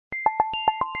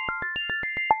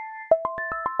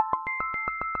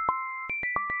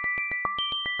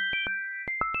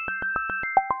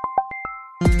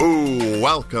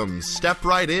Welcome. Step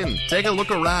right in. Take a look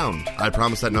around. I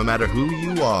promise that no matter who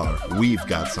you are, we've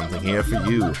got something here for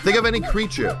you. Think of any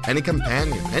creature, any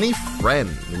companion, any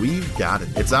friend. We've got it.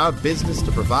 It's our business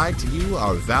to provide to you,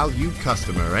 our valued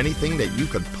customer, anything that you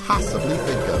could possibly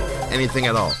think of. Anything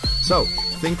at all. So,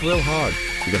 think real hard,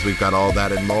 because we've got all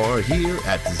that and more here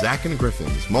at Zach and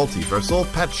Griffin's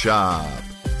Multiversal Pet Shop.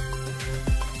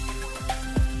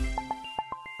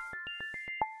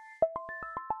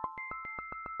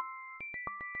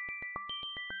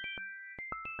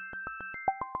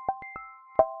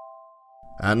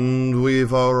 And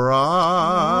we've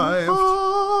arrived. It's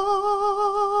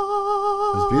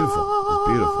beautiful. It's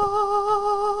beautiful.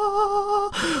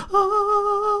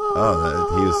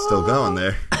 Oh, he was still going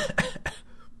there.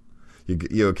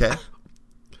 You okay?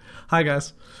 Hi,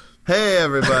 guys. Hey,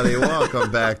 everybody.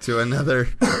 Welcome back to another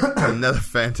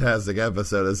fantastic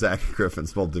episode of Zach and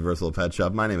Griffin's Multiversal Pet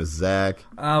Shop. My name is Zach.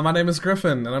 My name is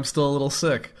Griffin, and I'm still a little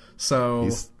sick. So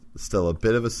He's still a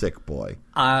bit of a sick boy.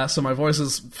 So my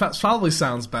voice probably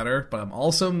sounds better, but I'm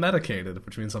also medicated,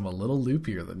 which means I'm a little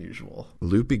loopier than usual.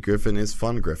 Loopy Griffin is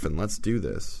fun, Griffin. Let's do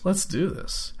this. Let's do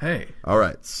this. Hey. All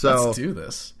right. So let's do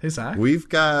this. Hey, Zach. We've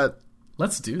got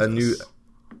Let's do this. new.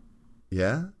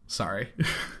 Yeah? Sorry.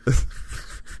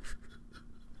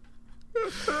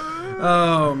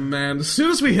 Oh, man. As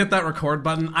soon as we hit that record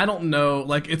button, I don't know.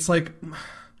 It's like...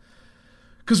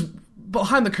 Because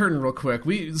behind the curtain real quick,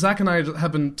 Zach and I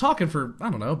have been talking for, I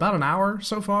don't know, about an hour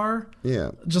so far.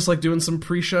 Yeah. Just, doing some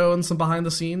pre-show and some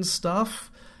behind-the-scenes stuff.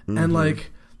 Mm-hmm. And,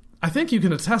 I think you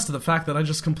can attest to the fact that I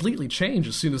just completely change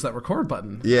as soon as that record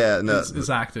button is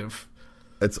active.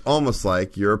 It's almost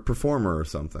like you're a performer or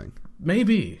something.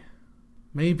 Maybe.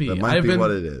 That might be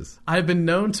what it is. I've been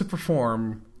known to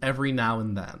perform every now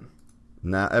and then.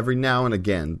 Every now and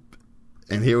again.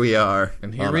 And here we are.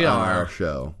 And here we are. On our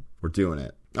show. We're doing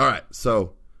it. All right.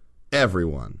 So,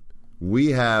 everyone,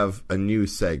 we have a new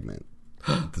segment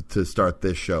to start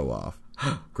this show off.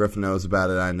 Griffin knows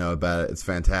about it. I know about it. It's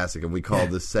fantastic. And we call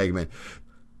this segment...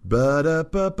 debuting.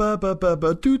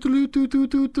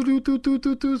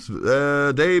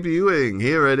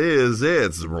 Here it is.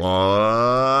 It's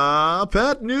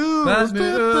Pet News. Pet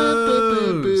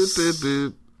News.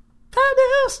 Pet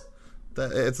News.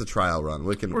 It's a trial run.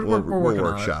 We'll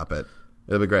workshop it.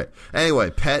 It'll be great. Anyway,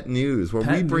 Pet News, where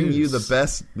we bring you the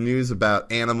best news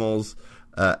about animals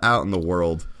out in the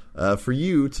world for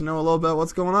you to know a little about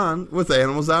what's going on with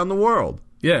animals out in the world.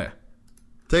 Yeah.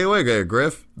 Take it away,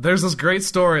 Griff. There's this great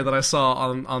story that I saw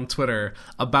on Twitter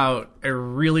about a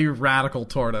really radical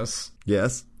tortoise.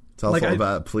 Yes. Tell us all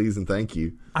about it, please, and thank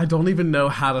you. I don't even know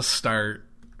how to start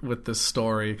with this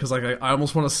story, because I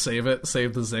almost want to save the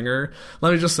zinger.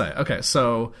 Let me just say, okay,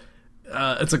 so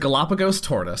it's a Galapagos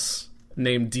tortoise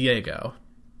named Diego.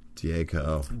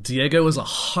 Diego is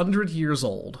 100 years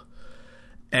old,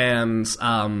 and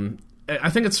I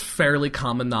think it's fairly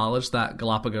common knowledge that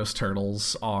Galapagos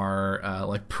turtles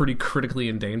are pretty critically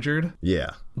endangered.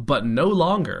 Yeah. But no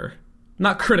longer.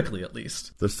 Not critically, at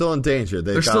least. They're still endangered.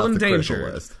 They're still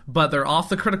endangered, but they're off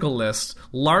the critical list,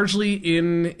 largely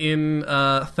in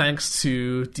thanks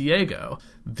to Diego.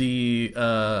 The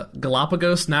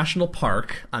Galapagos National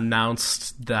Park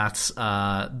announced that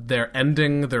they're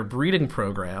ending their breeding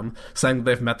program, saying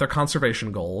they've met their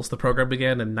conservation goals. The program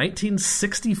began in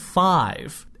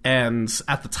 1965, and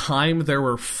at the time there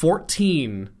were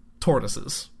 14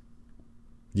 tortoises.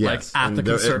 Yes,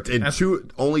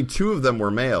 only two of them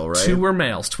were male, right? 2 were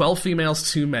males, 12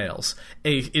 females, 2 males.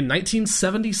 In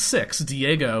 1976,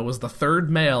 Diego was the 3rd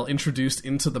male introduced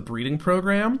into the breeding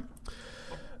program,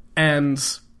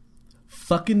 and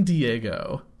fucking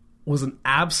Diego was an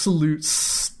absolute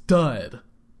stud,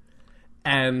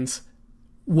 and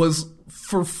was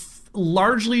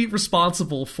largely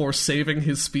responsible for saving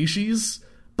his species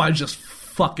by just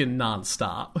fucking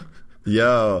nonstop.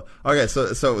 Yo. Okay,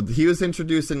 so he was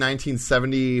introduced in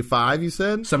 1975, you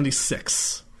said?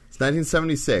 76. It's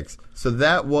 1976. So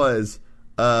that was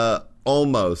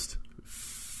almost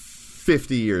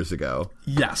 50 years ago.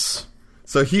 Yes.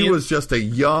 So he was just a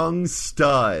young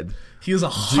stud. He is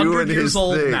 100 years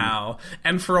old now,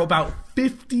 and for about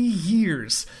 50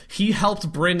 years, he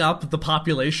helped bring up the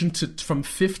population from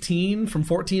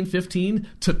 1415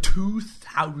 to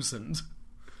 2,000.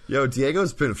 Yo,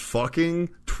 Diego's been fucking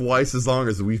twice as long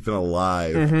as we've been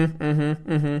alive.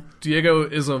 Diego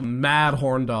is a mad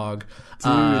horn dog.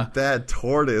 Dude, that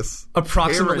tortoise.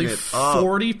 Approximately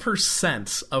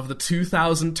 40% of the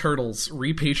 2,000 turtles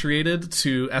repatriated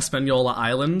to Hispaniola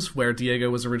Island, where Diego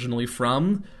was originally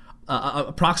from,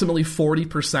 approximately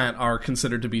 40% are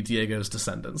considered to be Diego's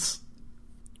descendants.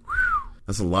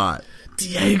 That's a lot.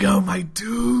 Diego, my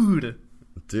dude.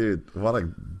 Dude, what a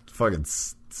fucking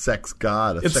sex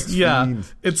god. Sex Yeah,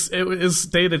 fiend. it is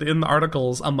stated in the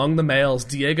articles, among the males,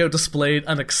 Diego displayed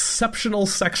an exceptional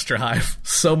sex drive,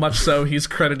 so much so he's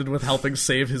credited with helping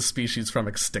save his species from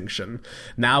extinction.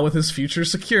 Now with his future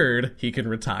secured, he can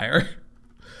retire.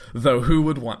 Though who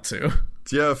would want to?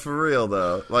 Yeah, for real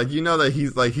though. Like, you know that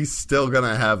he's still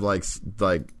gonna have like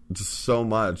just so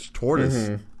much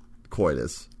tortoise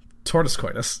coitus. Tortoise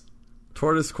coitus.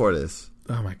 Tortoise coitus.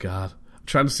 Oh my god. I'm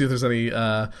trying to see if there's any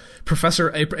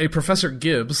Professor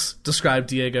Gibbs described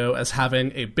Diego as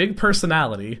having a big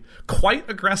personality, quite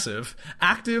aggressive,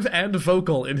 active and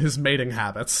vocal in his mating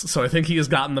habits. So I think he has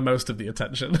gotten the most of the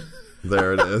attention.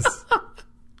 There it is.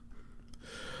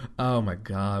 Oh my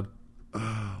god.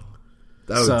 That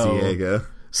was Diego.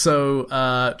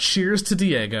 So, cheers to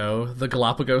Diego, the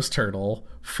Galapagos turtle,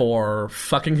 for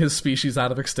fucking his species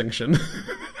out of extinction.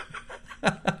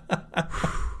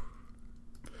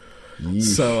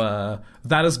 So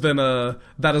that has been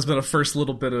a first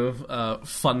little bit of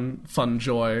fun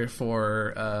joy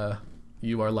for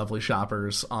you, our lovely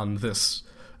shoppers, on this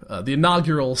the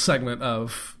inaugural segment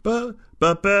of pet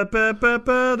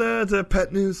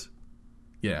news.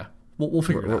 Yeah, we'll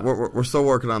figure it out. We're still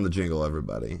working on the jingle,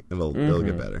 everybody. It'll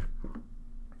get better.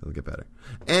 It'll get better.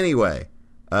 Anyway,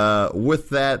 with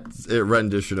that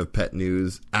rendition of pet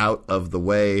news out of the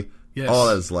way. Yes. All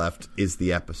that's left is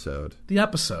the episode. The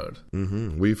episode.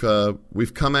 Mm-hmm.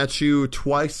 We've come at you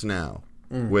twice now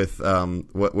with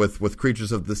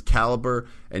creatures of this caliber,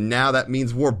 and now that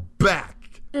means we're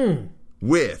back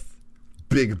with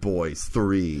Big Boys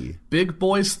 3. Big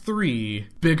Boys 3.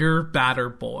 Bigger, badder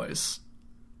boys.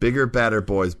 Bigger, badder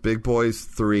boys. Big Boys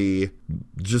 3.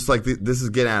 Just like this is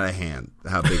getting out of hand.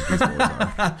 How big these boys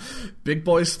are. Big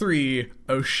Boys 3.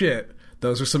 Oh shit!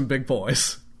 Those are some big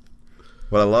boys.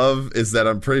 What I love is that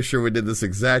I'm pretty sure we did this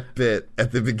exact bit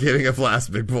at the beginning of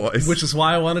last Big Boys. Which is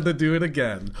why I wanted to do it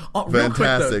again. Oh, fantastic. Real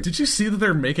quick, though, did you see that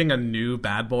they're making a new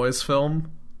Bad Boys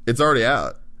film? It's already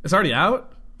out. It's already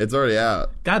out? It's already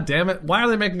out. God damn it. Why are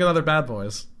they making another Bad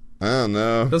Boys? I don't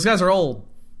know. Those guys are old.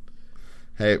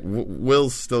 Hey,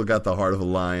 Will's still got the heart of a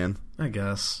lion. I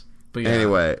guess. But yeah.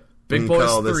 Anyway, Big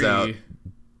Boys 3,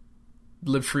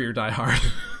 Live Free or Die Hard.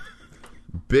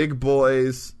 Big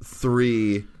Boys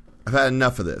 3... I've had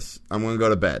enough of this. I'm going to go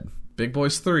to bed. Big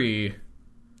Boys 3.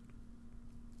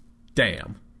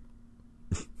 Damn.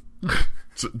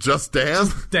 Just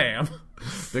damn? Damn.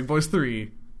 Big Boys 3.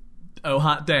 Oh,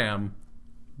 hot damn.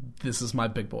 This is my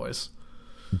Big Boys.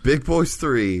 Big Boys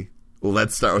 3. Well,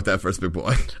 let's start with that first big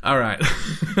boy. All right.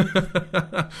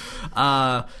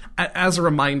 As a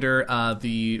reminder,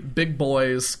 the Big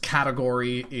Boys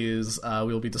category is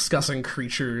we will be discussing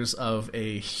creatures of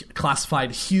a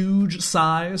classified huge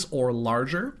size or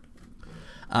larger.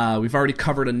 We've already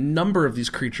covered a number of these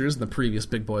creatures in the previous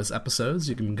Big Boys episodes.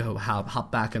 You can go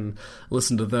hop back and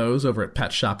listen to those over at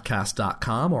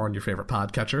petshopcast.com or on your favorite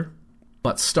podcatcher.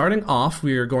 But starting off,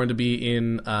 we are going to be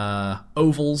in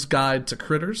Oval's Guide to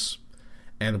Critters.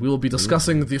 And we will be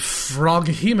discussing the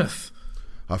froghemoth.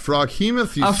 A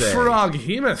froghemoth, you say? A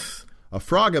froghemoth. A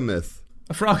frogamyth.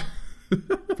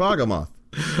 Frogamoth.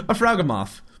 A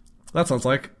frogamoth. That sounds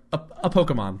like a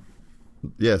Pokemon.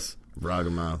 Yes,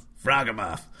 Frogamoth.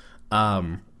 Frogamoth.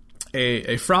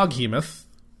 A froghemoth,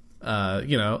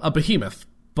 a behemoth,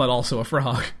 but also a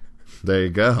frog. There you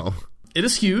go. It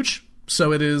is huge.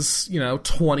 So it is,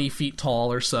 20 feet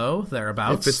tall or so,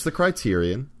 thereabouts. It fits the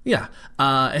criterion. Yeah.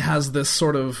 It has this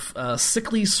sort of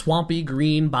sickly, swampy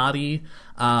green body,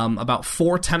 about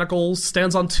 4 tentacles,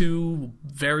 stands on 2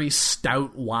 very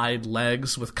stout, wide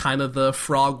legs with kind of the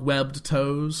frog-webbed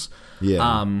toes.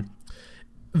 Yeah.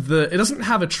 It doesn't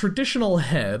have a traditional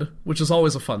head, which is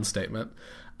always a fun statement.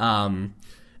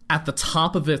 At the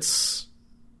top of its...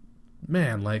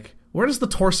 where does the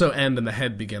torso end and the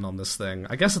head begin on this thing?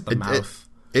 I guess at the mouth.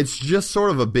 It's just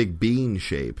sort of a big bean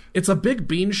shape. It's a big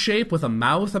bean shape with a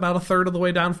mouth about a third of the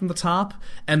way down from the top,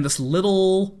 and this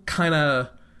little kind of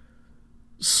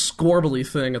scorbly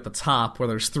thing at the top where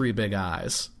there's 3 big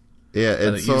eyes. Yeah,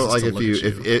 it's sort of like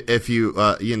if you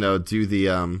do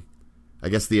the I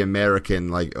guess the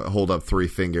American hold up 3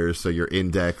 fingers, so your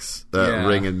index,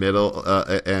 ring and middle,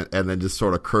 and then just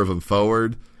sort of curve them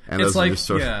forward, and it's those are just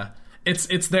sort of.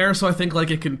 It's there, so I think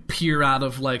it can peer out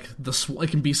of it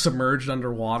can be submerged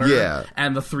underwater. Yeah,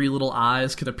 and the 3 little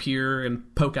eyes could appear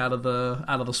and poke out of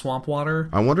the swamp water.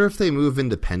 I wonder if they move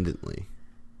independently.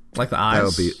 Like the eyes. That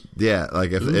would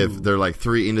be if they're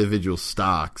 3 individual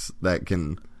stalks that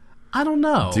can. I don't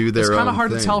know. Do their own It's kind of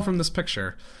hard thing. to tell from this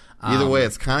picture. Either way,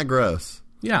 it's kind of gross.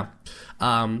 Yeah.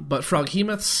 But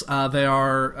froghemoths, they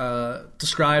are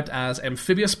described as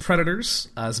amphibious predators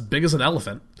as big as an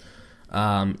elephant.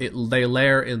 They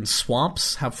lair in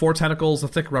swamps, have 4 tentacles, a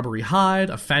thick rubbery hide,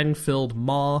 a fang-filled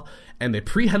maw, and a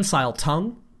prehensile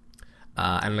tongue,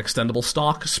 and an extendable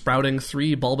stalk sprouting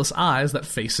 3 bulbous eyes that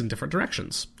face in different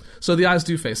directions. So the eyes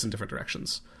do face in different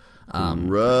directions.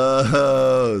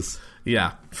 Gross.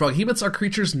 Yeah. Froghemoths are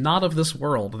creatures not of this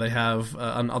world. They have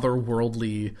an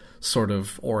otherworldly sort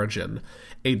of origin.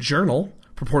 A journal,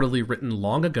 purportedly written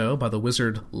long ago by the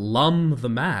wizard Lum the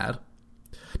Mad,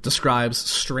 describes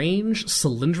strange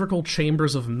cylindrical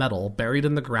chambers of metal buried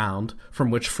in the ground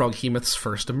from which froghemoths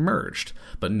first emerged,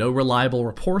 but no reliable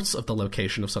reports of the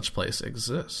location of such place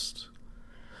exist.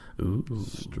 Ooh.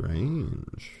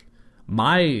 Strange.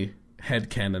 My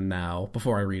headcanon now,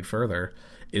 before I read further,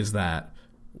 is that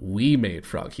we made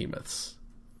froghemoths,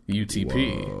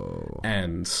 UTP, Whoa.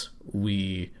 and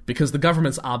because the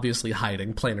government's obviously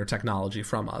hiding planar technology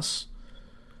from us.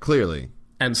 Clearly.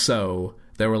 And so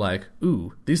they were like,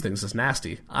 ooh, these things is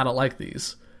nasty. I don't like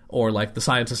these. Or like the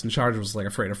scientist in charge was like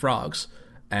afraid of frogs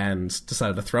and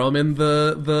decided to throw them in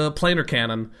the planar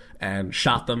cannon and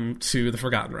shot them to the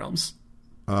Forgotten Realms.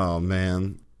 Oh,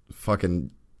 man.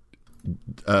 Fucking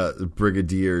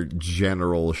Brigadier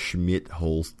General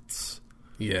Schmidt-Holtz.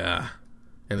 Yeah.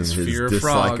 And his His fear of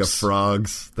dislike frogs. of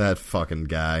frogs. That fucking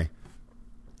guy.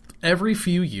 Every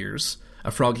few years, a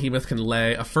froghemoth can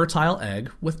lay a fertile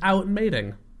egg without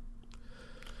mating.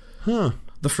 Huh.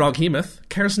 The froghemoth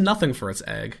cares nothing for its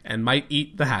egg and might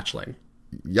eat the hatchling.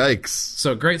 Yikes.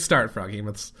 So great start,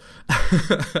 froghemoths.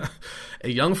 A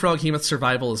young froghemoth's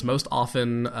survival is most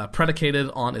often predicated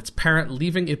on its parent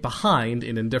leaving it behind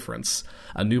in indifference.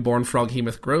 A newborn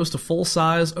froghemoth grows to full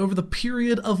size over the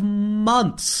period of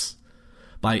months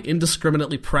by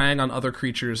indiscriminately preying on other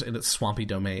creatures in its swampy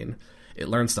domain. It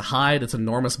learns to hide its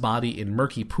enormous body in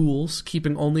murky pools,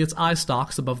 keeping only its eye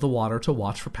stalks above the water to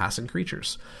watch for passing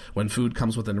creatures. When food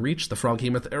comes within reach, the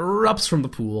froghemoth erupts from the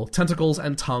pool, tentacles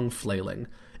and tongue flailing.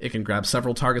 It can grab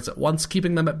several targets at once,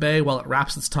 keeping them at bay while it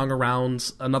wraps its tongue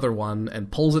around another one and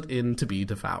pulls it in to be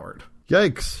devoured.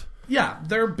 Yikes. Yeah,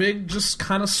 they're big, just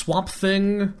kind of swamp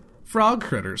thing frog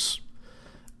critters.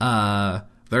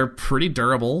 They're pretty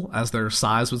durable, as their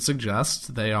size would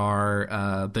suggest. They're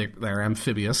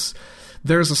amphibious.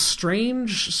 There's a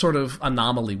strange sort of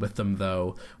anomaly with them,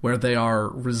 though, where they are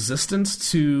resistant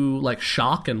to like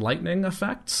shock and lightning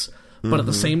effects, but at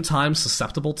the same time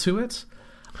susceptible to it.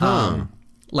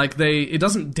 It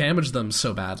doesn't damage them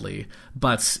so badly,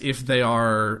 but if they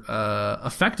are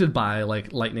affected by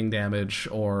like lightning damage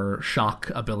or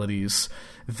shock abilities,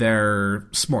 they're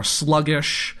more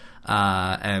sluggish,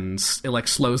 and it like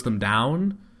slows them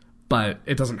down, but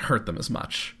it doesn't hurt them as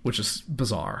much, which is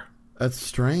bizarre. That's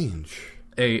strange.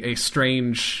 A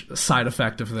strange side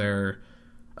effect of their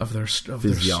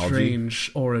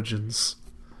strange origins.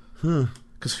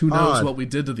 Because who knows what we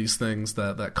did to these things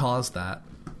that caused that.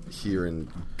 Here in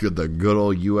the good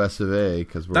old U.S. of A.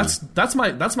 Because that's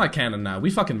my canon now. We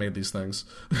fucking made these things.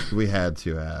 We had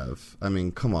to have. I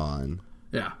mean, come on.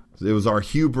 Yeah. It was our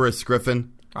hubris,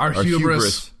 Griffin. Our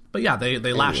hubris. But yeah,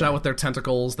 they lash out with their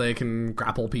tentacles. They can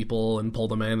grapple people and pull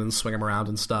them in and swing them around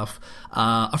and stuff.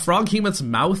 A froghemoth's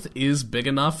mouth is big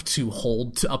enough to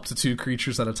hold up to 2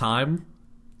 creatures at a time,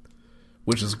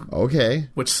 which is okay.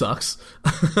 Which sucks.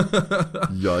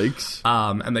 Yikes.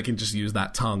 And they can just use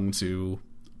that tongue to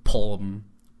pull them,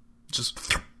 just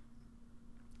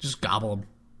gobble them.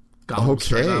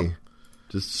 Okay.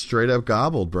 Just straight up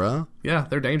gobbled, bro. Yeah,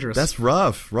 they're dangerous. That's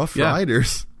rough. Rough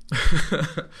riders.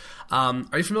 Are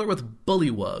you familiar with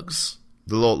bullywugs?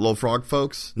 The little frog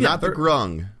folks? Yeah, not the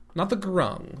grung. Not the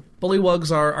grung.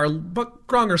 Bullywugs but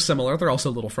grung are similar. They're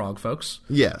also little frog folks.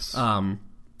 Yes.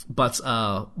 But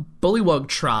bullywug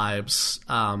tribes,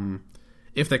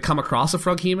 if they come across a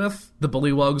froghemoth, the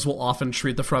bullywugs will often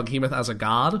treat the froghemoth as a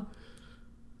god.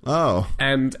 Oh.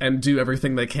 And do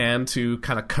everything they can to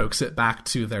kind of coax it back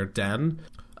to their den.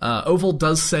 Oval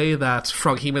does say that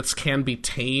froghemoths can be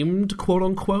tamed,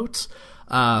 quote-unquote,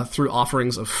 through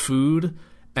offerings of food,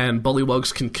 and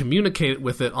bullywugs can communicate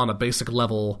with it on a basic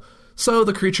level, so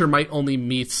the creature might only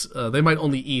eat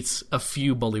a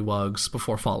few bullywugs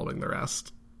before following the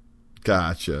rest.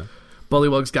 Gotcha.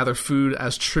 Bullywugs gather food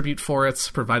as tribute for it,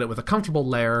 provide it with a comfortable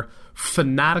lair,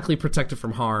 fanatically protect it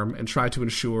from harm, and try to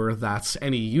ensure that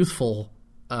any youthful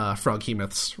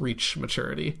froghemoths reach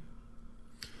maturity.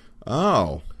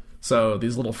 Oh. So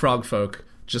these little frog folk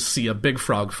just see a big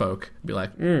frog folk and be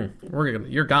like,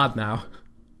 you're God now.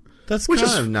 That's kind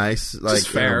of nice, like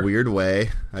fair. In a weird way,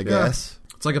 I guess.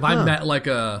 It's like if I met like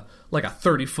a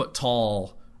 30-foot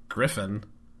tall griffin,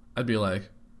 I'd be like,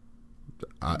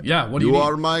 yeah, what do you You need?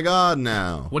 are my god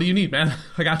now. What do you need, man?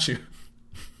 I got you.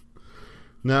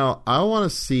 Now, I want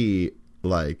to see,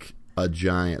 like, a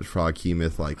giant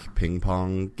Froghemoth, like, ping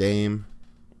pong game.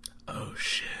 Oh,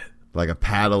 shit. Like a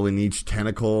paddle in each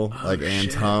tentacle, and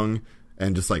shit. tongue,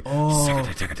 and just like...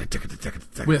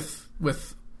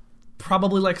 With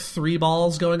probably like 3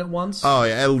 balls going at once. Oh,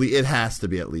 yeah, it has to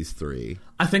be at least 3.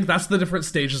 I think that's the different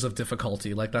stages of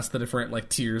difficulty. Like, that's the different, like,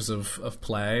 tiers of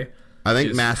play. I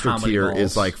think is Master how many Tier balls.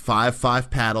 is like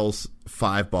 5 paddles,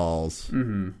 5 balls.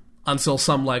 Mm-hmm. Until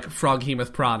some, like,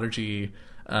 Froghemoth prodigy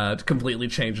completely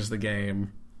changes the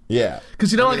game. Yeah.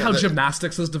 Because you know, like, how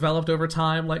gymnastics has developed over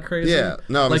time like crazy? Yeah.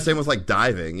 No, I mean, like, same with, like,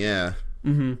 diving, yeah.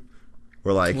 Mm-hmm.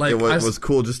 Where, like it was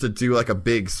cool just to do, like, a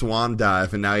big swan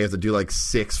dive, and now you have to do, like,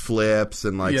 6 flips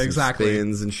and, like, some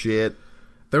spins and shit.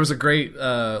 There was a great,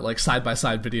 like,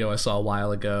 side-by-side video I saw a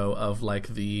while ago of, like,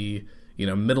 the...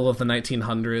 middle of the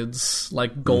 1900s,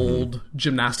 like, gold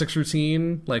gymnastics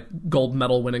routine, like, gold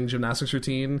medal winning gymnastics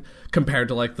routine, compared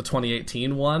to, like, the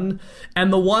 2018 one.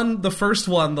 And the first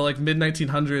one, the, like,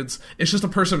 mid-1900s, it's just a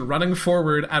person running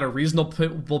forward at a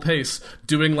reasonable pace,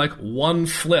 doing, like, 1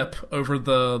 flip over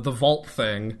the vault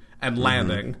thing and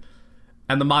landing.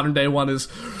 And the modern day one is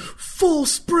full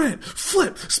sprint,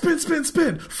 flip, spin, spin,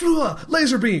 spin, flua,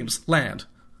 laser beams, land.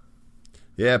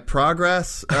 Yeah,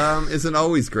 progress isn't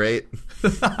always great.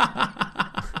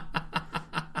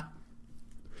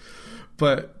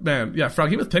 But, man, yeah,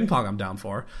 Froghemoth Ping Pong I'm down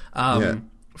for.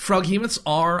 Froghemoths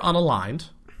are unaligned.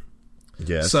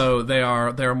 Yes. So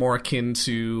they're more akin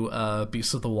to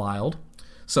Beasts of the Wild.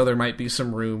 So there might be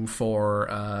some room for,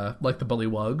 like, the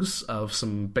bullywugs of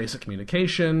some basic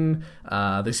communication.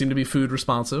 They seem to be food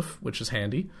responsive, which is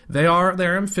handy.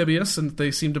 They're amphibious, and they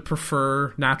seem to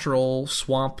prefer natural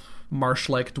swamp,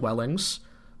 marsh-like dwellings.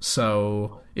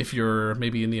 So if you're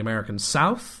maybe in the American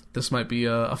South, this might be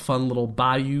a fun little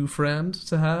bayou friend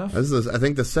to have. This is, I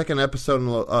think, the second episode in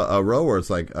a row where it's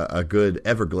like a good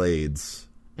Everglades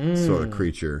sort of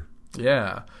creature.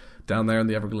 Yeah, down there in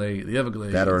the Everglades.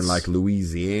 That are in, like,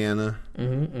 Louisiana,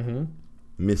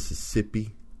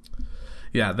 Mississippi.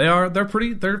 Yeah,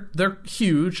 they're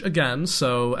huge again.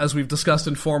 So as we've discussed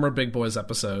in former Big Boys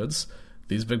episodes,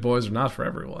 these big boys are not for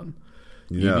everyone.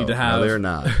 You need to have they're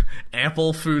not.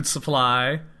 ample food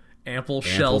supply, ample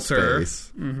shelter. Space.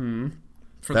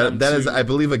 For that is, I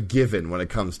believe, a given when it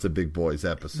comes to Big Boys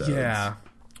episodes. Yeah.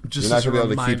 Just You're not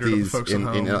going going to to be able to keep these these in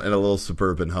a little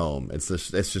suburban home. It's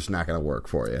just not going to work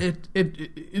for you.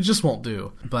 It just won't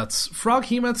do. But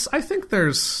Froghemoths, I think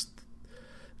there's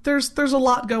a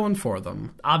lot going for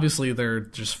them. Obviously, they're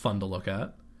just fun to look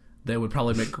at. They would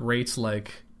probably make great,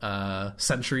 like,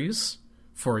 sentries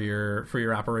for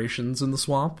your operations in the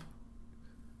swamp.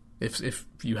 If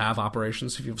you have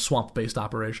operations, if you have swamp-based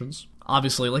operations.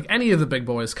 Obviously, like, any of the big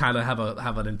boys kind of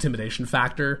have an intimidation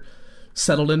factor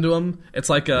settled into them. It's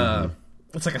like a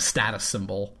status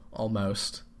symbol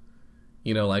almost.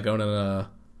 Like owning a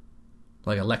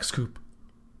Lex Coupe.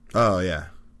 Oh yeah.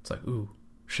 It's like, ooh,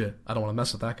 shit, I don't want to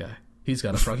mess with that guy. He's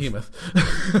got a Froghemoth.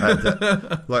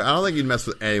 Look, I don't think you'd mess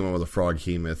with anyone with a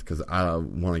Froghemoth because I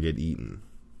don't want to get eaten.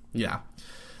 Yeah.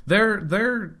 They're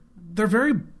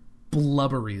very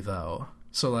blubbery though.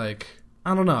 So, like,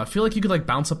 I don't know. I feel like you could, like,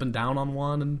 bounce up and down on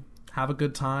one and have a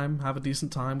good time, have a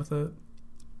decent time with it.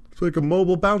 It's like a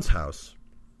mobile bounce house.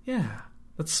 Yeah.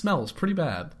 That smells pretty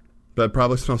bad. That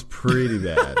probably smells pretty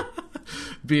bad.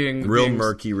 being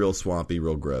murky, real swampy,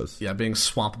 real gross. Yeah, being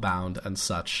swamp bound and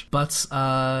such. But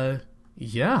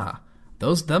yeah.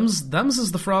 Them's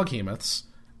is the Froghemoths.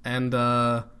 And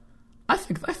I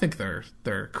think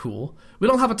they're cool. We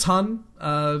don't have a ton.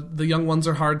 The young ones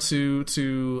are hard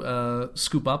to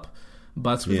scoop up,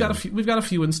 but we've got a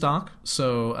few in stock.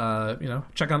 So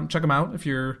check them out if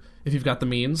you've got the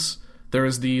means. There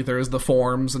is the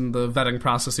forms and the vetting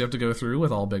process you have to go through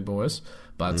with all big boys,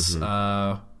 but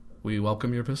we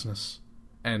welcome your business,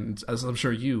 and as I'm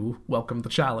sure you welcome the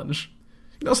challenge.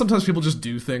 Sometimes people just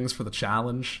do things for the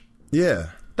challenge.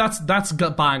 Yeah, that's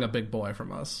buying a big boy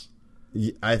from us.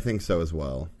 I think so as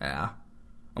well. Yeah.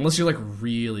 Unless you're, like,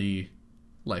 really,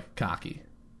 like, cocky.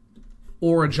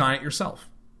 Or a giant yourself.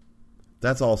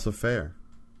 That's also fair.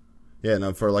 Yeah,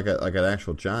 no, for, like, an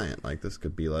actual giant, like, this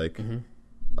could be, like,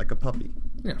 like a puppy.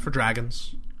 Yeah, for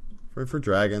dragons. For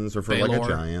dragons, or for, Baylor. like, a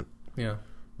giant. Yeah.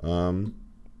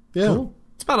 Yeah. Cool.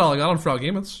 That's about all I got on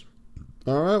Froghemoths.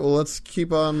 All right, well, let's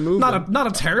keep on moving. Not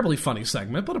a terribly funny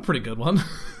segment, but a pretty good one.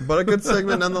 But a good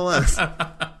segment nonetheless.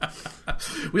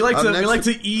 We like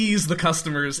to ease the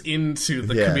customers into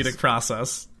the comedic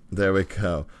process. There we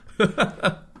go.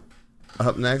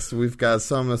 Up next, we've got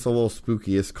something that's a little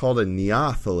spooky. It's called a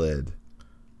Neothelid.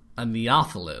 A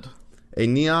neothelid. A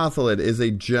neothelid is a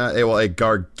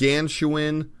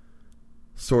gargantuan,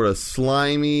 sort of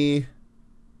slimy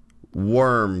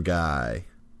worm guy.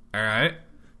 All right.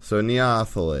 So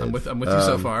neothelid. I'm with you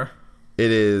so far.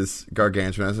 It is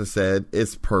gargantuan, as I said.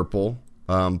 It's purple,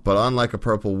 but unlike a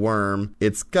purple worm,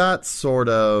 it's got sort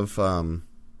of... well,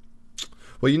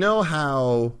 you know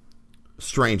how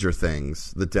Stranger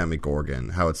Things, the Demogorgon,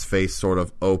 how its face sort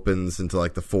of opens into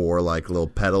like the four like little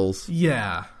petals?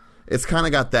 Yeah. It's kind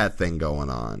of got that thing going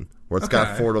on, where it's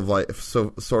got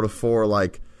sort of four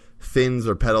like fins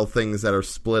or petal things that are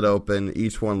split open.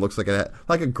 Each one looks like a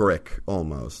grick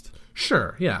almost.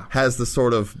 Sure, yeah. Has the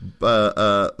sort of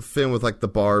fin with like the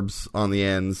barbs on the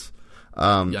ends,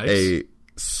 a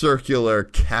circular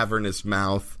cavernous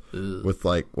mouth with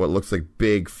like what looks like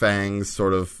big fangs,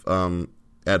 sort of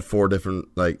at four different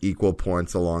like equal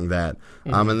points along that,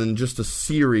 and then just a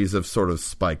series of sort of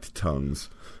spiked tongues.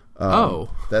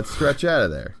 That stretch out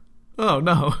of there. Oh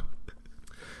no!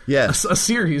 Yes, a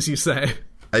series, you say?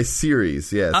 A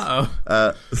series, yes.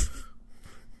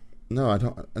 No, I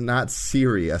don't. Not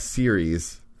Siri, a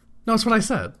series. No, that's what I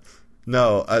said.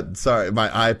 No, sorry, my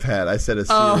iPad. I said a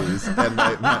series, and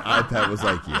my iPad was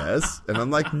like, yes. And I'm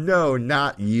like, no,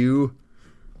 not you.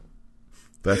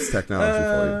 That's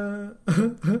technology for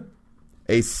you.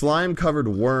 A slime-covered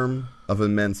worm of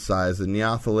immense size, a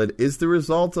neothelid, is the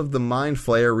result of the Mind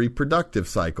Flayer reproductive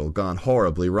cycle gone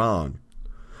horribly wrong.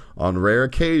 On rare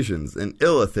occasions, an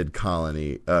illithid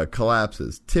colony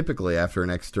collapses, typically after an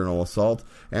external assault,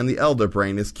 and the elder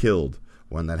brain is killed.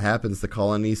 When that happens, the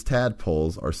colony's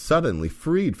tadpoles are suddenly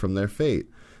freed from their fate.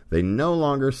 They no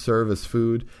longer serve as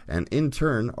food, and in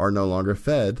turn are no longer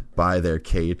fed by their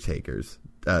caretakers.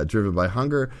 Driven by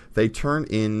hunger, they turn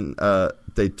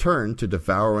to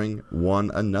devouring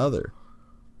one another.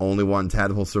 Only one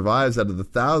tadpole survives out of the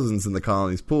thousands in the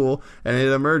colony's pool, and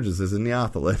it emerges as a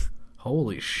neothelid.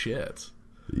 Holy shit.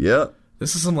 Yep.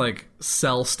 This is some, like,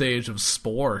 cell stage of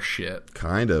spore shit.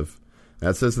 Kind of.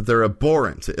 That says that they're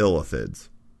abhorrent to illithids.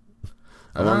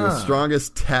 Among the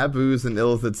strongest taboos in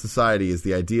illithid society is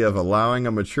the idea of allowing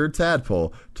a mature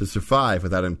tadpole to survive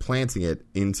without implanting it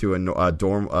into a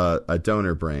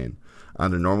donor brain.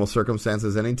 Under normal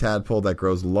circumstances, any tadpole that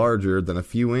grows larger than a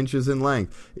few inches in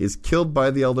length is killed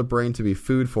by the elder brain to be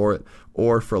food for it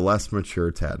or for less mature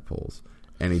tadpoles.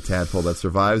 Any tadpole that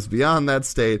survives beyond that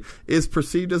state is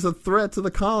perceived as a threat to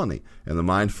the colony, and the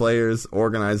Mind Flayers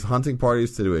organize hunting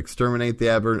parties to exterminate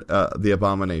the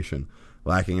abomination.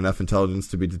 Lacking enough intelligence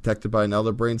to be detected by an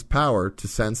elder brain's power to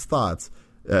sense thoughts,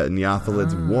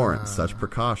 neothelids warrant such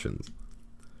precautions.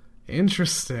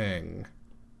 Interesting.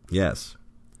 Yes.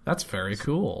 That's very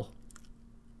cool.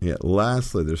 Yeah.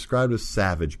 Lastly, they're described as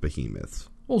savage behemoths.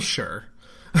 Well, sure.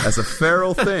 As a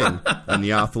feral thing, a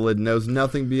neothelid knows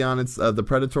nothing beyond the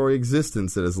predatory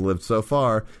existence it has lived so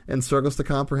far and struggles to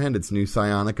comprehend its new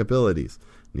psionic abilities.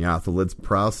 Neothelids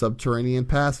prowl subterranean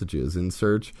passages in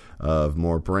search of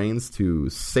more brains to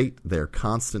sate their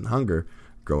constant hunger,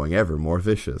 growing ever more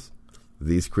vicious.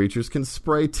 These creatures can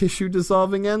spray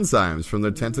tissue-dissolving enzymes from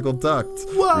their tentacle ducts,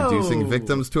 reducing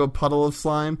victims to a puddle of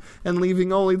slime and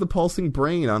leaving only the pulsing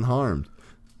brain unharmed.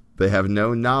 They have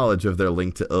no knowledge of their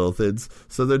link to illithids,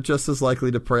 so they're just as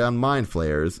likely to prey on Mind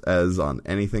Flayers as on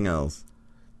anything else.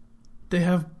 They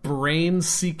have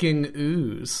brain-seeking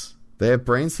ooze. They have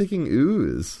brain-seeking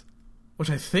ooze, which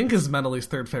I think is Mentally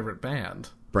third favorite band.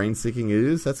 Brain-seeking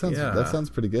ooze? That sounds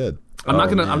pretty good.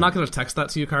 I'm not gonna text that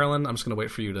to you, Carlin. I'm just gonna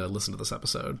wait for you to listen to this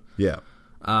episode. Yeah.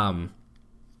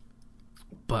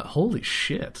 But holy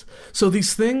shit! So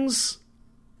these things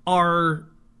are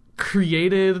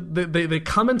created. They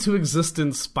come into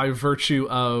existence by virtue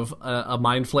of a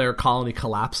Mind Flayer colony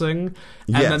collapsing,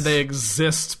 and then they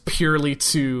exist purely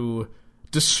to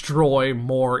destroy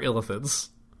more illithids.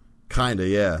 Kinda,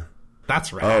 yeah.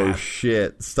 That's rad. Oh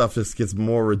shit! Stuff just gets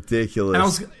more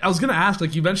ridiculous. And I was gonna ask,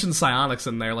 like, you mentioned psionics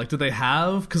in there. Like, do they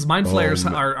have? Because Mind Flayers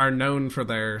are known for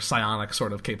their psionic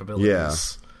sort of capabilities. Yeah.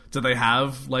 Do they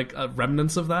have like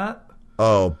remnants of that?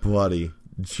 Oh, buddy,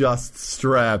 just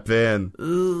strap in.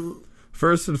 Ugh.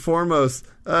 First and foremost,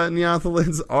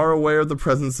 neothelids are aware of the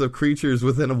presence of creatures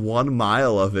within 1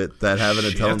 mile of it that have an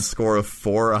intelligence score of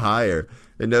 4 or higher.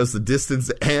 It knows the distance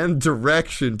and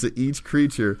direction to each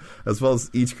creature, as well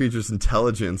as each creature's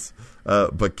intelligence,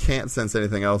 but can't sense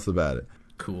anything else about it.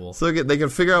 Cool. So they can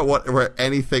figure out where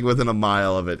anything within 1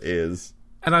 mile of it is.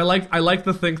 And I like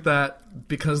to think that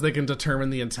because they can determine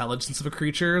the intelligence of a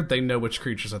creature, they know which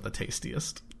creatures are the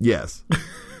tastiest. Yes.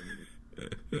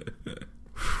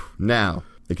 Now,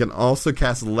 it can also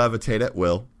cast Levitate at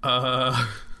will.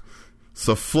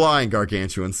 So flying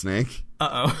gargantuan snake.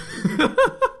 Uh-oh.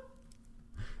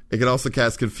 It can also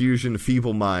cast Confusion,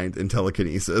 Feeble Mind, and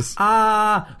Telekinesis.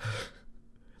 Ah,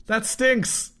 that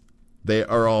stinks. They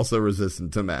are also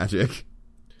resistant to magic.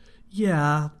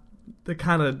 Yeah, they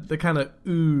kind of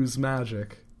ooze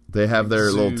magic. They have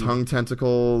their little tongue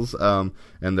tentacles, and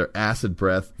their acid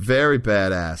breath. Very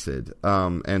bad acid,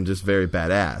 and just very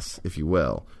badass, if you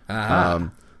will.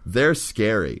 They're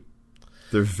scary.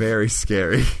 They're very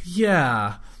scary.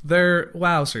 Yeah, they're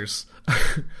wowzers.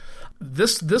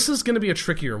 This is going to be a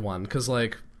trickier one, because,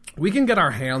 like, we can get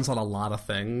our hands on a lot of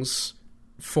things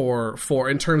for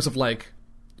in terms of, like,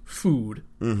 food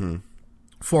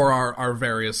for our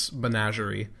various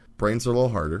menagerie. Brains are a little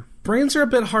harder. Brains are a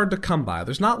bit hard to come by.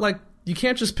 There's not, like, you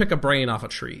can't just pick a brain off a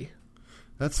tree.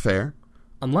 That's fair.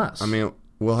 Unless. I mean,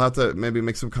 we'll have to maybe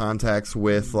make some contacts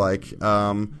with, like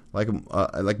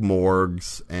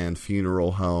morgues and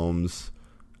funeral homes.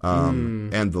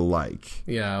 And the like.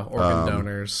 Yeah, organ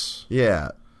donors. Yeah,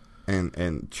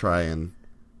 and try and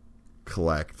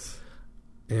collect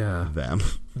them.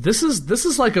 This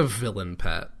is like a villain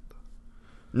pet.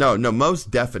 No,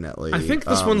 most definitely. I think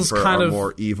this one's kind of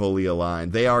more evilly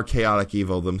aligned. They are chaotic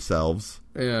evil themselves.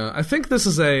 Yeah, I think this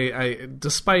is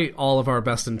despite all of our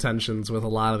best intentions with a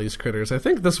lot of these critters, I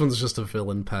think this one's just a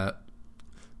villain pet.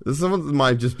 This one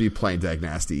might just be plain dag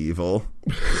nasty evil.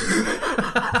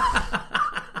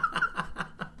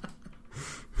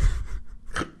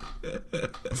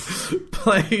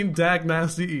 Plain dag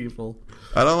nasty evil.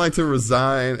 I don't like to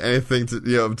resign anything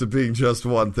to being just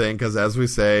one thing, because as we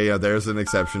say, there's an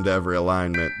exception to every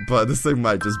alignment. But this thing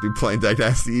might just be plain dag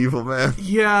nasty evil, man.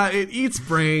 Yeah, it eats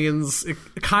brains,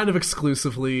 kind of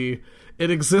exclusively. It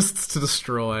exists to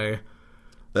destroy.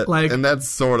 And that's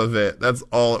sort of it. That's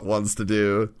all it wants to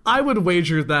do. I would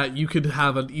wager that you could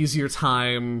have an easier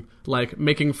time, like,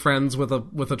 making friends with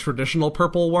a traditional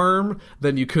purple worm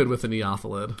than you could with a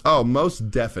Neothelid. Oh,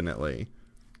 most definitely.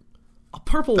 A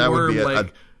purple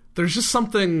worm, there's just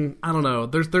something, I don't know.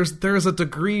 There's a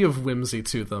degree of whimsy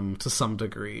to them to some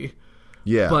degree.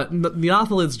 Yeah, but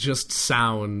Neothelids just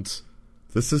sound.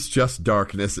 This is just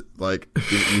darkness, like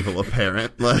an evil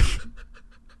apparent, like.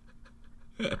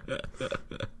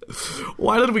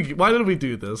 Why did we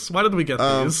do this? Why did we get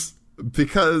these?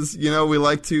 Because we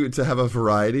like to have a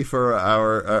variety for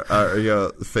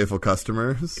our faithful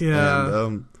customers.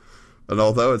 Yeah. And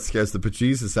although it scares the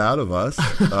bejesus out of us,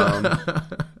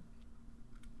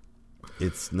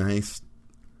 it's nice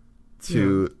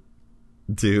to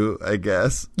do, I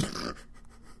guess.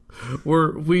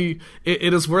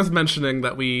 It is worth mentioning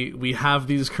that we have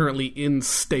these currently in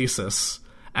stasis,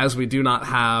 as we do not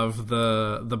have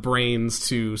the brains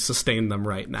to sustain them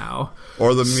right now.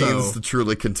 Or the means to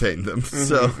truly contain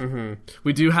them.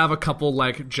 We do have a couple,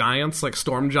 like, giants, like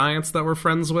storm giants that we're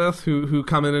friends with, who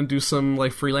come in and do some,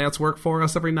 like, freelance work for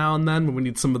us every now and then when we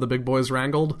need some of the big boys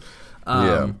wrangled.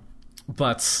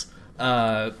 But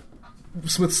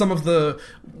with some of the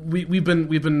we've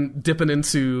been dipping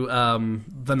into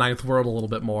the Ninth World a little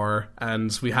bit more,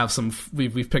 and we have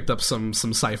we've picked up some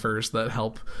ciphers that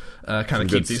help kind of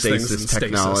keep these things in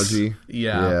technology. Stasis.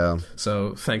 Yeah.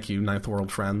 So thank you, Ninth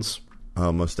World friends.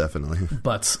 Oh, most definitely.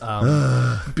 But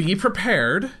be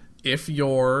prepared if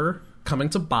you're coming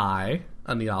to buy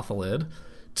a Neothelid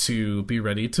to be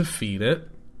ready to feed it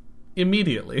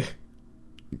immediately.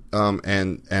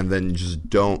 And then just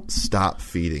don't stop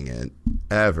feeding it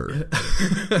ever.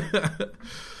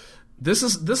 This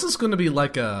is going to be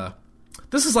like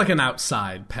an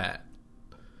outside pet.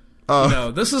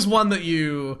 This is one that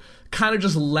you kind of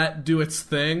just let do its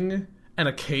thing, and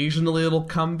occasionally it'll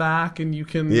come back, and you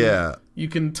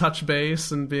can touch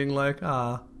base and being like,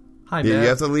 hi, Dad. You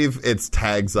have to leave its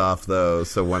tags off, though,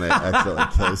 so when it accidentally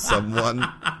kills someone,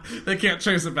 they can't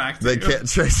trace it back to you. They can't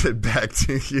trace it back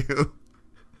to you.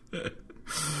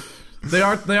 They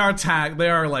are tagged. They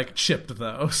are, like, chipped,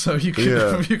 though, so you can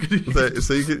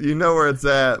so you know where it's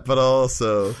at, but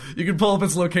also you can pull up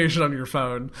its location on your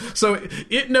phone. So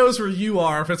it knows where you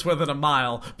are if it's within a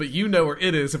mile, but you know where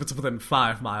it is if it's within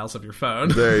 5 miles of your phone.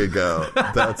 There you go.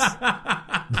 That's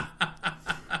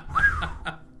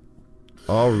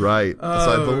all right. So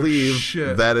I believe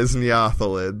that is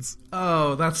Neothelids.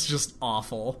 Oh, that's just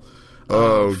awful.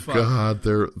 Oh God,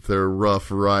 they're rough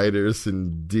riders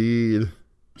indeed.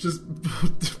 Just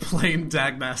plain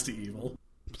dag nasty evil.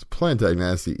 It's plain dag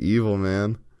nasty evil,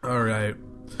 man. All right.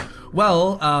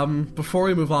 Well, before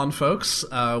we move on, folks,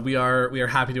 we are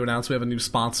happy to announce we have a new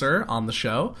sponsor on the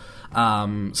show.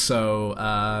 So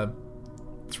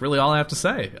that's really all I have to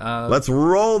say. Let's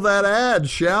roll that ad,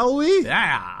 shall we?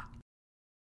 Yeah.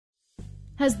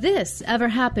 Has this ever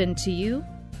happened to you?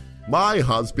 My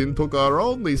husband took our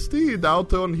only steed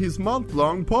out on his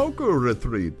month-long poker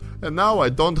retreat, and now I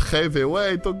don't have a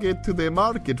way to get to the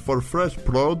market for fresh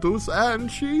produce and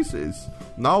cheeses.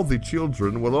 Now the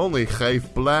children will only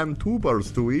have bland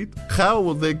tubers to eat. How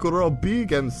will they grow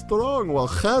big and strong while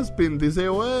husband is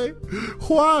away?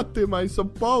 What am I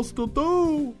supposed to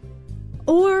do?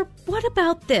 Or what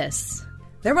about this?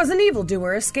 There was an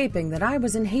evildoer escaping that I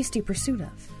was in hasty pursuit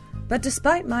of. But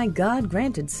despite my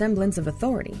God-granted semblance of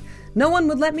authority, no one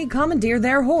would let me commandeer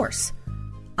their horse.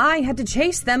 I had to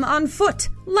chase them on foot,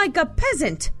 like a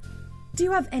peasant. Do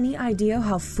you have any idea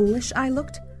how foolish I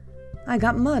looked? I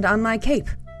got mud on my cape.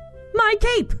 My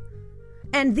cape!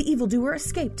 And the evildoer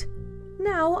escaped.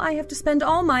 Now I have to spend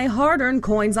all my hard-earned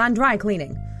coins on dry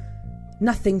cleaning.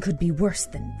 Nothing could be worse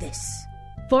than this.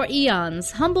 For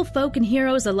eons, humble folk and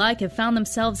heroes alike have found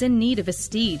themselves in need of a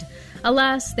steed.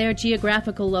 Alas, their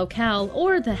geographical locale,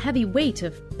 or the heavy weight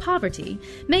of poverty,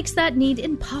 makes that need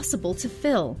impossible to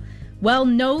fill. Well,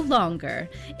 no longer.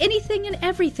 Anything and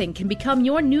everything can become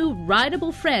your new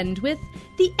rideable friend with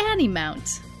the Annie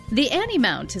Mount. The Annie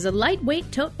Mount is a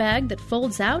lightweight tote bag that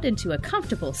folds out into a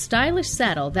comfortable, stylish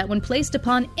saddle that, when placed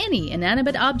upon any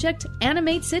inanimate object,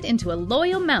 animates it into a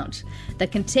loyal mount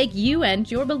that can take you and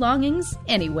your belongings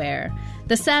anywhere.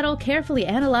 The saddle carefully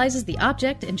analyzes the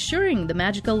object, ensuring the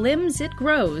magical limbs it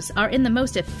grows are in the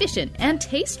most efficient and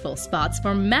tasteful spots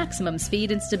for maximum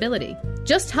speed and stability.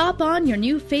 Just hop on your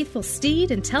new faithful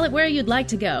steed and tell it where you'd like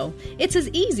to go. It's as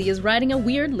easy as riding a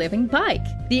weird living bike.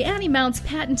 The Annie Mount's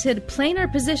patented planar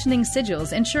positioning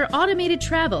sigils ensure automated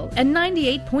travel and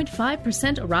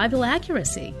 98.5% arrival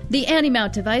accuracy. The Annie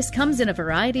Mount device comes in a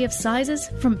variety of sizes,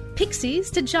 from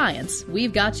pixies to giants.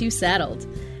 We've got you saddled.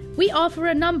 We offer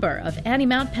a number of Annie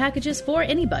Mount packages for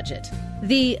any budget.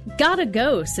 The Gotta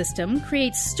Go system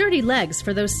creates sturdy legs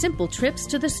for those simple trips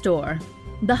to the store.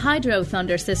 The Hydro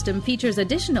Thunder system features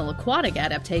additional aquatic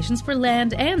adaptations for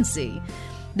land and sea.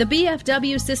 The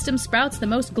BFW system sprouts the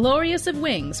most glorious of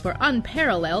wings for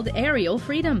unparalleled aerial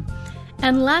freedom.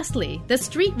 And lastly, the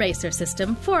Street Racer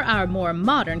system, for our more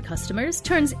modern customers,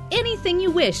 turns anything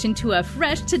you wish into a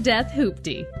fresh-to-death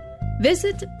hoopty.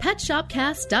 Visit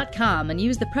PetShopCast.com and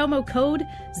use the promo code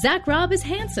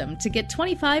ZachRobIsHandsome to get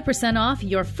 25% off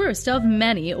your first of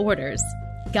many orders.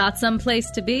 Got someplace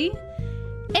to be?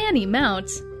 Annie Mount,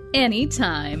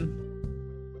 anytime.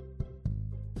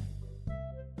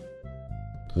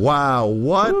 Wow,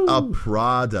 what a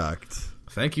product.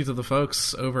 Thank you to the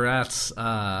folks over at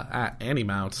Annie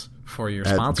Mount for your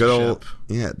sponsorship.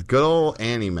 Good old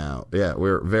Annie Mount. Yeah,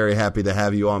 we're very happy to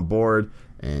have you on board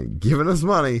and giving us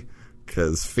money,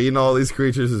 because feeding all these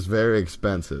creatures is very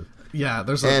expensive. Yeah,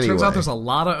 turns out there's a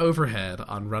lot of overhead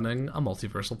on running a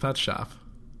multiversal pet shop.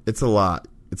 It's a lot.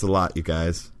 It's a lot, you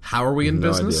guys. How are we in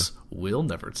business? We'll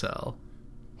never tell.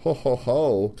 Ho, ho,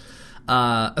 ho.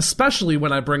 Especially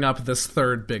when I bring up this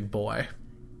third big boy.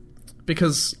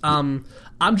 Because I'm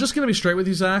just going to be straight with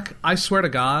you, Zach. I swear to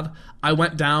God, I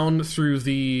went down through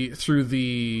the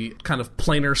kind of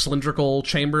planar cylindrical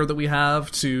chamber that we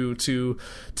have to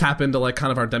tap into like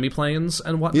kind of our demiplanes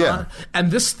and whatnot. Yeah.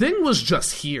 And this thing was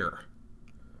just here.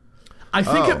 I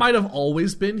think it might have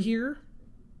always been here.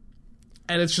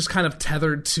 And it's just kind of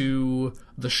tethered to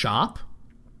the shop.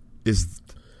 Is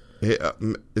it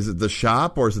the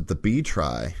shop or is it the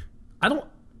B-Try?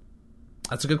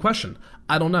 That's a good question.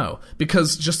 I don't know.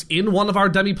 Because just in one of our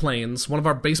demiplanes, one of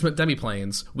our basement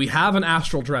demiplanes, we have an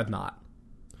Astral Dreadnought.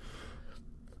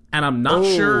 And I'm not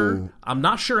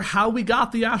sure how we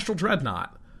got the Astral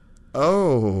Dreadnought.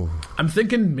 Oh. I'm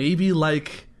thinking maybe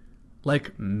like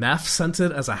Meph sent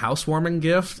it as a housewarming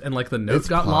gift and like the note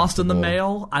got lost in the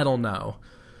mail. I don't know.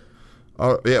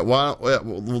 Oh, yeah,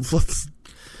 let's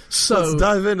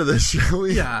dive into this, shall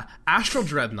we? Yeah, Astral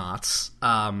Dreadnoughts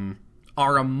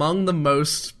are among the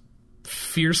most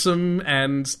fearsome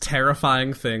and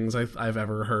terrifying things I've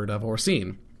ever heard of or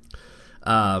seen.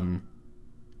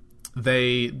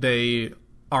 They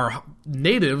are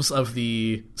natives of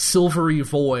the silvery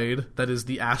void that is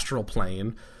the astral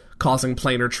plane, causing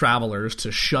planar travelers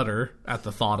to shudder at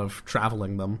the thought of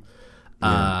traveling them.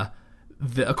 Yeah.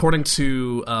 According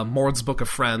to Mord's Book of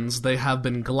Friends, they have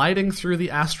been gliding through the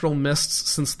astral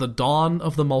mists since the dawn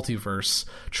of the multiverse,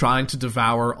 trying to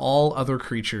devour all other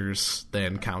creatures they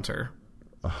encounter.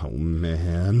 Oh,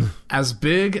 man. As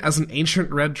big as an ancient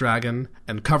red dragon,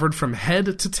 and covered from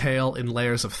head to tail in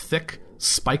layers of thick,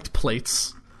 spiked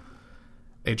plates,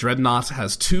 a dreadnought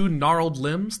has 2 gnarled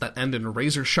limbs that end in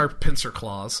razor-sharp pincer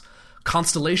claws.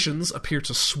 Constellations appear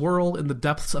to swirl in the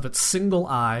depths of its single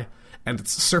eye, and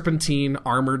its serpentine,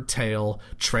 armored tail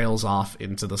trails off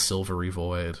into the silvery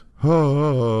void.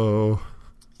 Oh.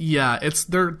 Yeah, it's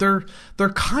they're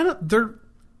kind of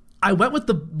I went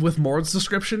with Mord's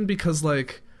description because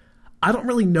like I don't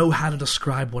really know how to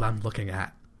describe what I'm looking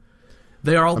at.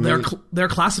 They're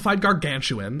classified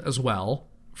gargantuan as well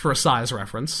for a size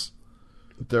reference.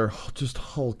 They're just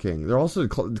hulking. They're also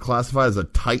classified as a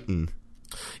titan.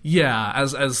 Yeah,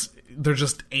 as they're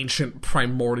just ancient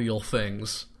primordial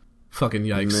things. Fucking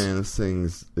yikes. Man, this thing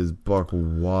is buck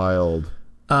wild.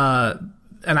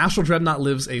 An astral dreadnought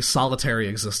lives a solitary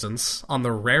existence. On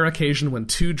the rare occasion when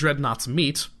two dreadnoughts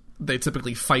meet, they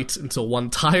typically fight until one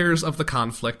tires of the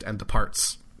conflict and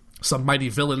departs. Some mighty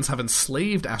villains have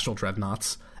enslaved astral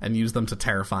dreadnoughts and used them to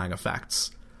terrifying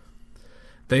effects.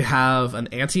 They have an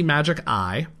anti-magic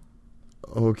eye.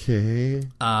 Okay.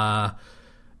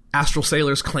 Astral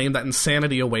sailors claim that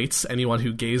insanity awaits anyone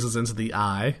who gazes into the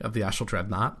eye of the astral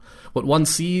dreadnought. What one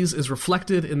sees is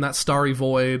reflected in that starry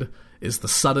void is the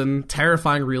sudden,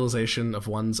 terrifying realization of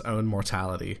one's own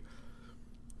mortality.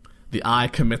 The eye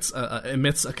emits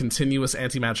a continuous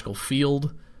anti-magical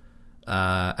field,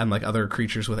 and like other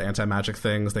creatures with anti-magic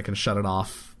things, they can shut it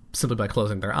off simply by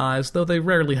closing their eyes, though they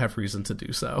rarely have reason to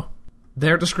do so.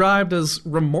 They're described as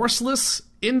remorseless,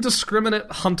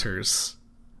 indiscriminate hunters,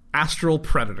 astral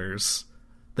predators.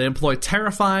 They employ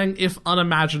terrifying, if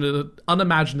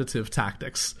unimaginative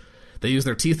tactics. They use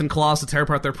their teeth and claws to tear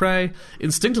apart their prey.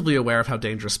 Instinctively aware of how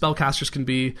dangerous spellcasters can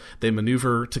be, they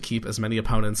maneuver to keep as many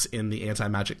opponents in the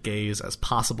anti-magic gaze as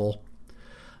possible.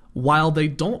 While they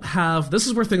don't have... This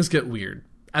is where things get weird,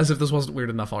 as if this wasn't weird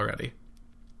enough already.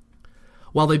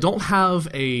 While they don't have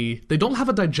a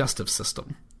digestive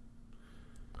system.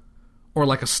 Or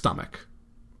like a stomach.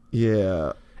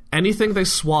 Yeah. Anything they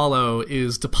swallow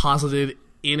is deposited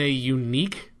in a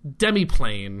unique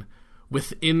demiplane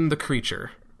within the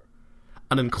creature.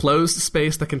 An enclosed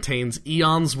space that contains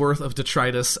eons worth of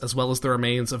detritus as well as the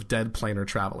remains of dead planar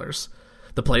travelers.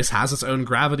 The place has its own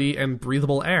gravity and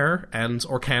breathable air, and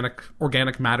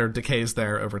organic matter decays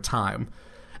there over time.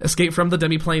 Escape from the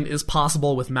demiplane is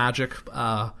possible with magic,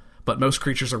 but most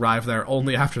creatures arrive there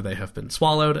only after they have been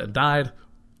swallowed and died.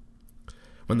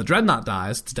 When the dreadnought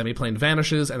dies, its demiplane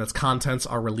vanishes and its contents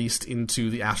are released into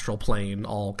the astral plane,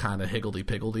 all kind of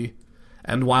higgledy-piggledy.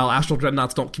 And while astral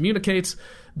dreadnoughts don't communicate,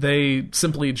 they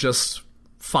simply just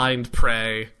find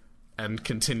prey and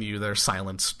continue their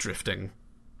silent drifting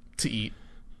to eat.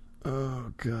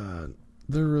 Oh, God.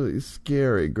 They're really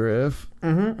scary, Griff.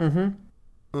 Mm-hmm.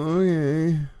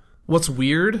 Okay. What's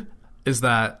weird is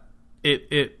that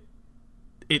it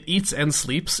eats and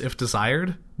sleeps if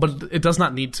desired, but it does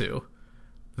not need to.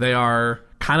 They are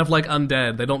kind of like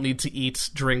undead. They don't need to eat,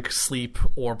 drink, sleep,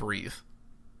 or breathe.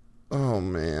 Oh,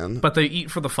 man. But they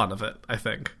eat for the fun of it, I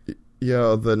think.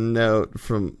 Yo, the note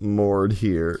from Mord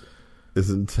here is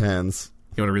intense.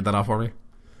 You want to read that off for me?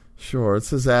 Sure. It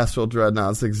says astral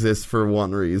dreadnoughts exist for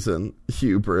one reason.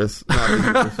 Hubris. Not the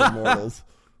hubris of mortals,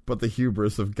 but the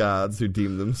hubris of gods who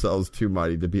deem themselves too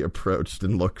mighty to be approached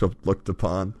and looked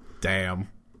upon. Damn.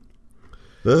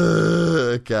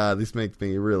 God, these make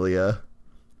me really,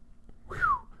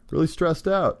 really stressed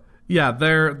out. Yeah,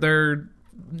 they're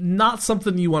not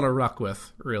something you want to ruck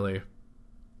with, really.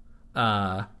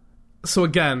 So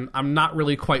again, I'm not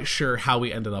really quite sure how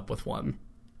we ended up with one.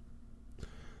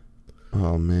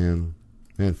 Oh, man.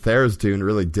 Man, Tharizdun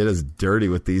really did us dirty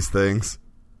with these things.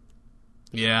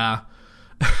 Yeah.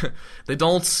 They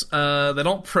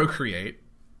don't procreate,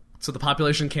 so the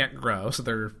population can't grow, so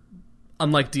they're,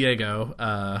 unlike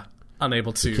Diego,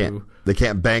 unable to... They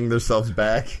can't bang themselves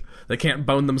back. They can't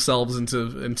bone themselves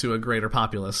into a greater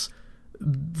populace.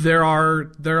 There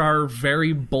are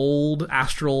very bold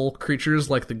astral creatures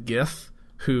like the Gith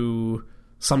who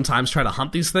sometimes try to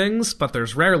hunt these things, but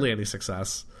there's rarely any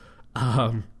success.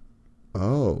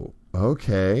 Oh,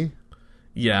 okay.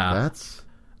 Yeah, that's.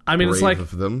 I mean, brave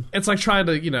of them. It's like trying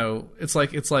to,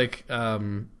 it's like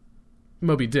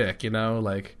Moby Dick,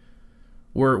 like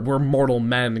we're mortal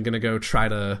men gonna go try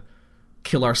to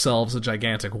kill ourselves a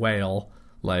gigantic whale.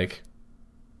 Like,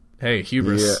 hey,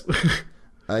 hubris. Yeah,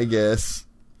 I guess.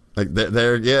 Like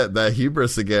that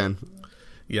hubris again.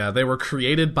 Yeah, they were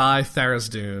created by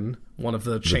Tharizdun, one of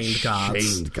the chained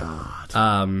gods. Chained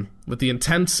god. With the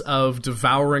intent of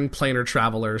devouring planar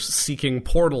travelers seeking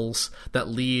portals that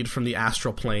lead from the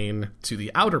astral plane to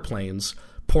the outer planes,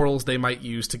 portals they might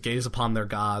use to gaze upon their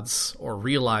gods or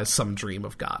realize some dream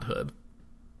of godhood.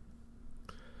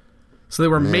 So they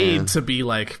were made to be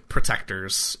like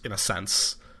protectors in a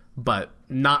sense, but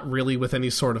not really with any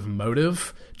sort of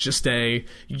motive. Just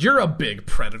you're a big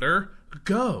predator,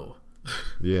 go.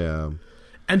 Yeah.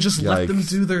 And just let them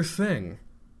do their thing.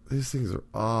 These things are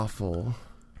awful.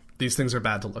 These things are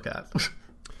bad to look at.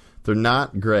 They're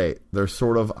not great. They're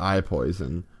sort of eye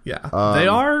poison. Yeah. They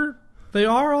are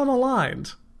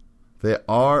unaligned. They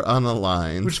are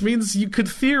unaligned. Which means you could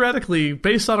theoretically,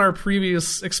 based on our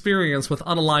previous experience with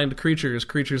unaligned creatures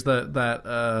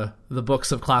that the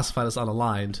books have classified as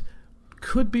unaligned,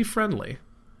 could be friendly.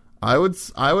 I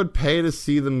would pay to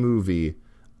see the movie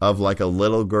of like a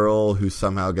little girl who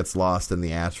somehow gets lost in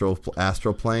the astral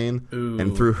plane,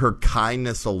 and through her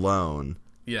kindness alone,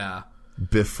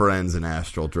 befriends an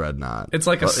astral dreadnought. It's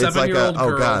like a 7-year-old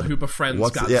girl who befriends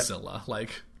Godzilla.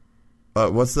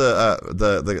 What's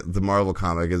the Marvel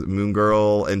comic? Is it Moon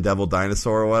Girl and Devil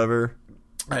Dinosaur or whatever?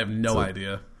 I have no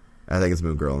idea. I think it's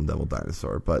Moon Girl and Devil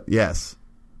Dinosaur, but yes,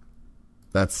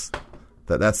 that's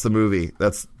the movie.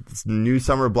 That's new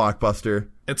summer blockbuster.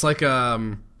 It's like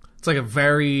a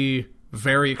very,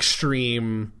 very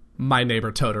extreme My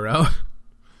Neighbor Totoro.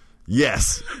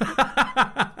 Yes.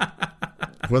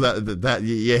 Well, that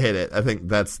you hit it. I think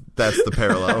that's the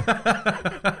parallel.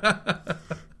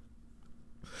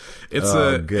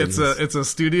 It's a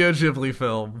Studio Ghibli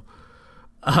film.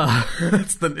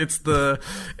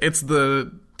 It's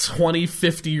the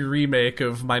 2050 remake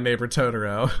of My Neighbor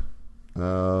Totoro.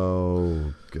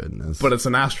 Oh goodness! But it's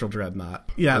an astral dreadnought.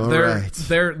 Yeah,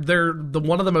 they're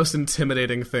one of the most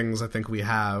intimidating things I think we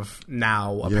have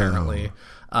now. Apparently,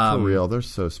 for real, they're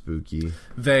so spooky.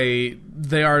 They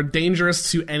are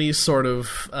dangerous to any sort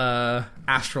of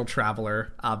astral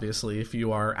traveler. Obviously, if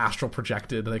you are astral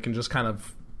projected, they can just kind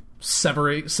of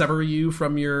sever you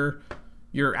from your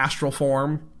astral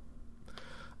form.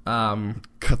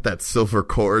 Cut that silver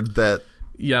cord that.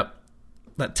 Yep.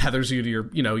 That tethers you to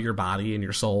your body and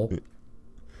your soul.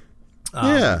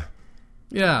 Yeah.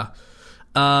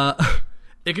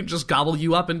 It can just gobble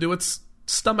you up into its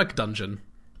stomach dungeon,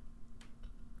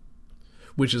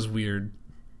 which is weird.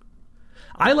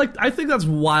 I think that's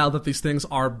wild that these things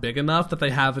are big enough that they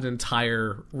have an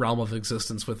entire realm of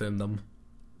existence within them.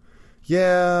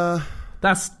 Yeah.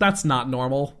 That's not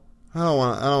normal. I don't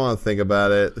want to think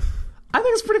about it. I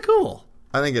think it's pretty cool.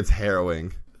 I think it's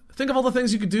harrowing. Think of all the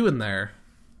things you could do in there.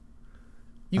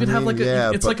 You could have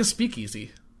it's like a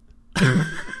speakeasy.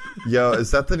 Yo,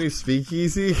 is that the new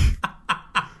speakeasy?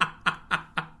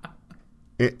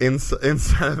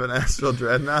 Inside of an astral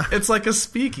dreadnought? It's like a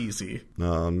speakeasy.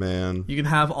 Oh man. You can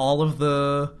have all of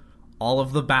the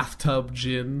bathtub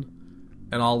gin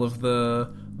and all of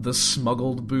the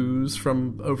smuggled booze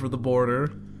from over the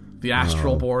border, the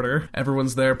astral border.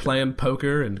 Everyone's there playing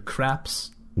poker and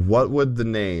craps. What would the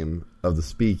name of the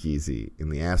speakeasy in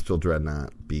the astral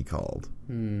dreadnought be called?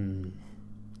 I don't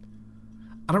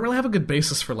really have a good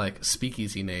basis for like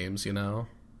speakeasy names, you know.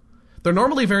 They're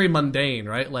normally very mundane,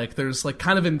 right? Like there's like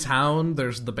kind of in town.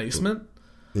 There's the basement.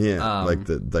 Yeah, like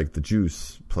the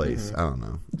juice place. Mm-hmm. I don't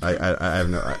know. I have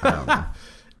no. I don't know.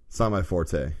 It's not my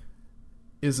forte.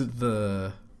 Is it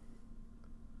the?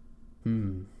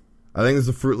 I think it's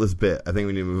a fruitless bit. I think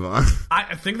we need to move on.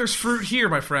 I think there's fruit here,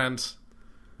 my friend.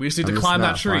 We just need to climb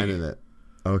that tree. Finding it.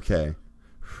 Okay.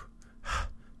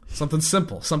 Something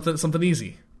simple. Something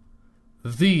easy.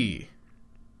 The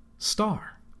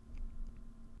star.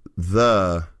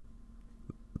 The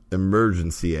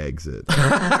emergency exit.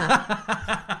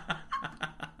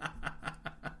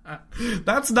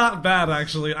 That's not bad,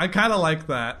 actually. I kind of like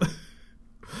that.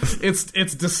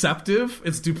 It's deceptive.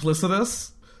 It's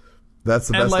duplicitous. That's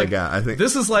the best I got. I think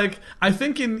this is like. I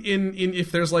think in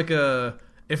if there's like a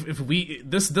if we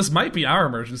this might be our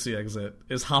emergency exit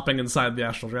is hopping inside the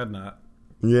astral dreadnought.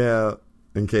 Yeah,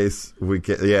 in case we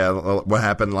get what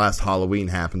happened last Halloween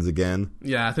happens again.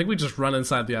 Yeah, I think we just run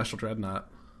inside the astral dreadnought.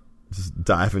 Just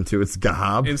dive into its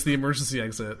gob. Into the emergency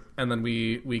exit, and then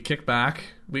we kick back.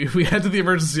 We head to the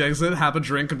emergency exit, have a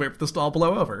drink, and wait for this to all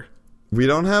blow over. We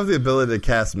don't have the ability to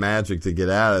cast magic to get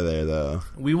out of there, though.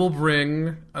 We will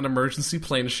bring an emergency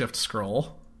plane shift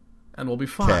scroll, and we'll be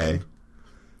fine. Okay.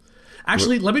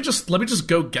 Actually, let me just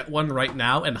go get one right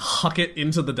now and huck it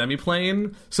into the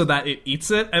demiplane so that it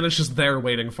eats it, and it's just there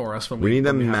waiting for us when we need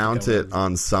to mount it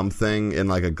on something in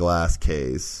like a glass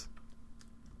case.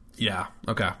 Yeah.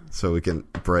 Okay. So we can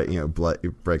break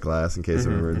glass in case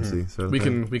of emergency. Sort of we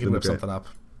can whip something up.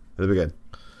 It'll be good.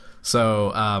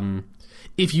 So,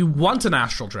 if you want an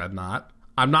astral dreadnought,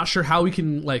 I'm not sure how we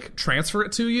can like transfer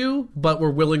it to you, but we're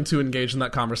willing to engage in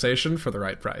that conversation for the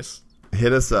right price.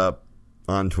 Hit us up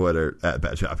on Twitter at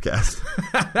BadShopcast.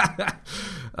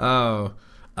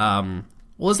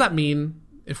 What does that mean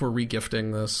if we're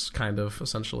regifting this, kind of,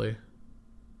 essentially?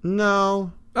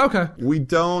 No. Okay. We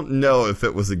don't know if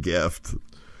it was a gift.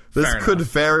 This could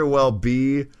very well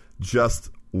be just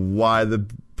why the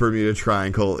Bermuda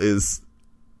Triangle is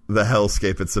the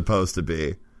hellscape it's supposed to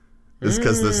be. is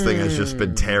because this thing has just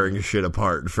been tearing shit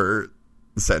apart for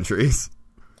centuries.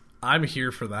 I'm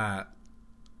here for that.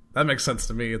 That makes sense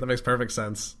to me. That makes perfect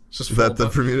sense. It's just full That of the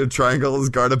Bermuda Triangle is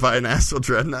guarded by an astral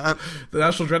dreadnought. The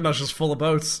National Dreadnought's just full of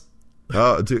boats.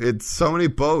 Oh, dude, it's so many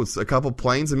boats, a couple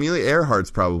planes. Amelia Earhart's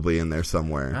probably in there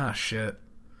somewhere. Ah, shit.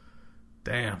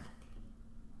 Damn.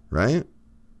 Right?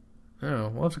 Oh,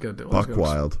 we'll have to go do it. Buck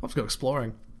wild. We'll have to go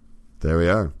exploring. There we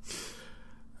are.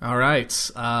 All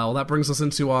right. Well, that brings us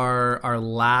into our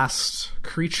last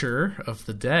creature of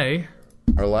the day.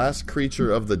 Our last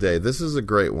creature of the day. This is a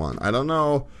great one. I don't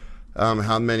know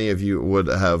how many of you would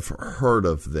have heard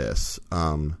of this,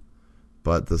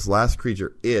 but this last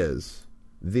creature is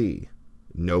the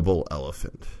noble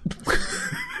elephant.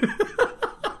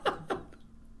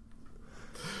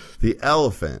 The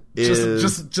elephant is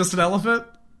just an elephant.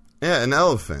 Yeah, an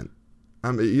elephant.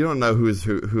 You don't know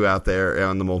who out there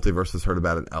in the multiverse has heard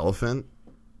about an elephant.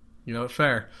 You know, it's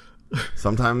fair.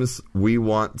 Sometimes we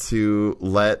want to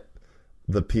let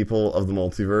the people of the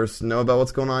multiverse know about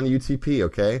what's going on in UTP,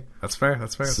 okay? That's fair.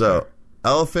 That's fair. So,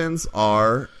 elephants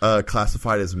are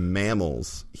classified as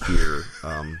mammals here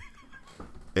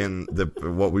in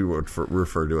what we would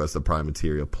refer to as the prime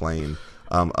material plane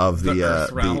of the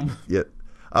Earth realm.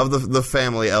 Of the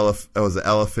family Elephantidae,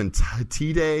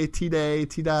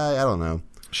 I don't know.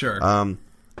 Sure.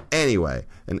 Anyway,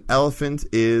 an elephant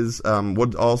is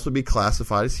would also be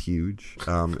classified as huge.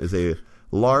 Is a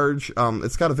large.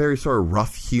 It's got a very sort of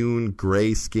rough-hewn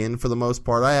gray skin for the most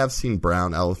part. I have seen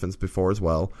brown elephants before as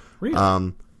well.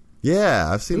 Really? Yeah,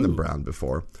 I've seen them brown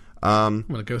before. I'm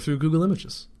gonna go through Google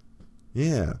Images.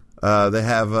 Yeah, they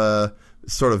have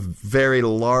sort of very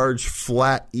large,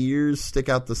 flat ears stick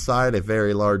out the side. A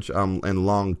very large and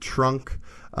long trunk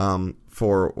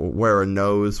for where a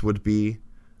nose would be.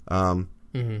 And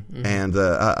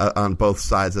on both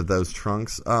sides of those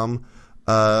trunks,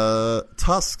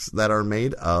 tusks that are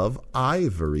made of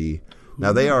ivory.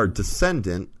 Now, they are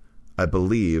descendant, I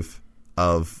believe,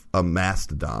 of a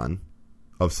mastodon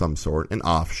of some sort, an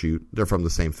offshoot. They're from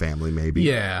the same family, maybe.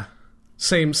 Yeah.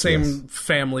 Same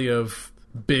family of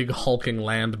big hulking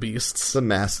land beasts. The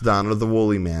mastodon or the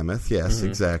woolly mammoth, yes,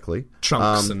 exactly.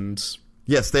 Trunks and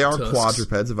yes, they are tusks.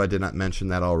 quadrupeds, if I did not mention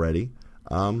that already.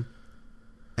 And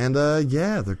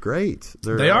yeah, they're great.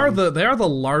 They are the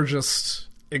largest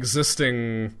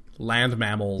existing land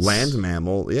mammals. Land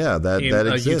mammal, yeah, that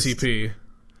exists. UTP.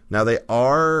 Now they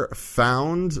are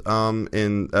found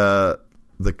in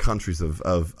the countries of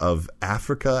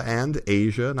Africa and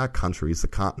Asia, not countries, the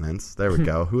continents. There we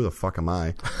go. Who the fuck am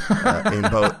I?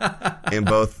 In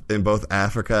both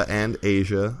Africa and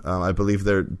Asia, I believe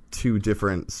they're two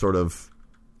different sort of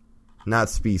not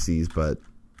species, but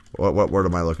what word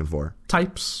am I looking for?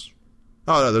 Types.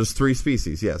 Oh, no, there's 3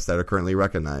 species, yes, that are currently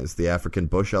recognized. The African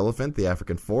bush elephant, the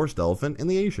African forest elephant, and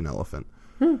the Asian elephant.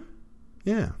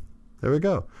 Yeah, there we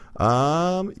go.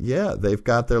 Yeah, they've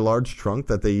got their large trunk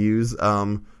that they use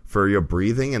for your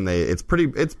breathing, and it's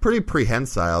pretty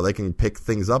prehensile. They can pick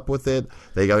things up with it.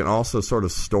 They can also sort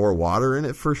of store water in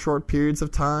it for short periods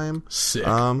of time. Sick.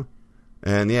 And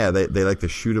yeah, they like to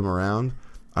shoot them around.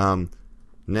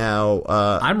 Now,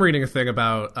 I'm reading a thing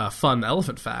about fun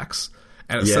elephant facts,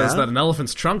 and it says that an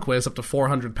elephant's trunk weighs up to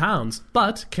 400 pounds,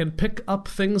 but can pick up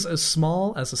things as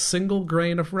small as a single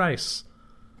grain of rice.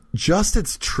 Just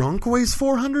its trunk weighs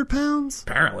 400 pounds?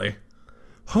 Apparently.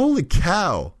 Holy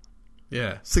cow.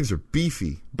 Yeah. These things are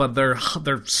beefy. But they're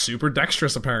super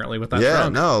dexterous, apparently, with that yeah,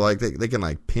 trunk. no, like they can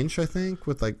like pinch, I think,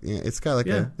 with like, it's got like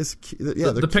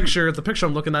the picture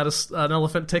I'm looking at is an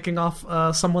elephant taking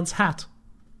off someone's hat.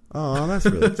 Oh, that's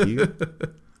really cute.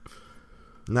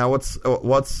 Now, what's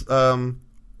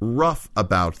rough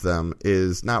about them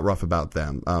is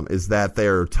is that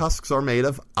their tusks are made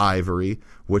of ivory,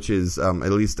 which is at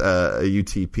least a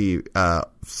UTP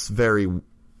very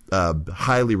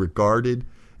highly regarded,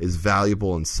 is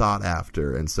valuable and sought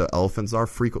after, and so elephants are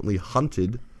frequently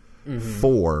hunted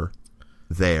for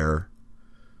their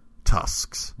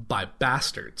tusks by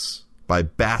bastards. By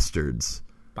bastards.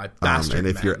 By bastard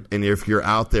and if you're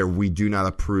out there, we do not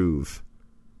approve.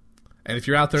 And if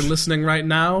you're out there listening right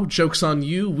now, joke's on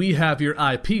you. We have your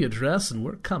IP address, and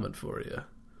we're coming for you.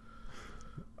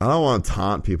 I don't want to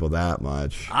taunt people that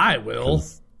much. I will.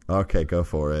 Okay, go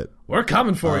for it. We're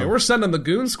coming for you. We're sending the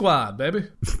goon squad, baby.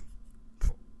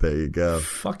 There you go.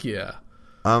 Fuck yeah.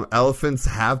 Elephants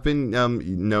have been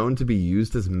known to be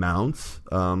used as mounts.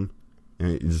 And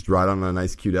you just ride on a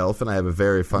nice, cute elephant. I have a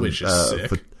very fun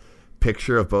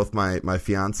picture of both my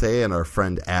fiance and our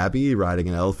friend Abby riding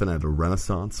an elephant at a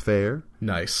Renaissance fair.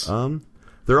 Nice.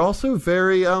 They're also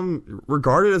very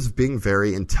regarded as being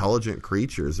very intelligent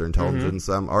creatures. Their intelligence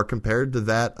are compared to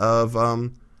that of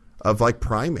like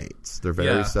primates. They're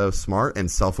very smart and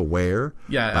self-aware.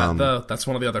 Yeah, that's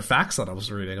one of the other facts that I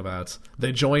was reading about.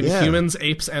 They join humans,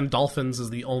 apes, and dolphins as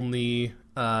the only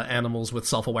animals with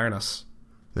self-awareness.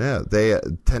 Yeah, they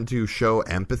tend to show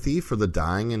empathy for the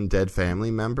dying and dead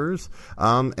family members.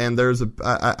 And there's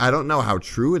I don't know how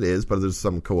true it is, but there's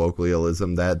some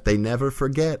colloquialism that they never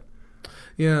forget.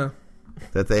 Yeah.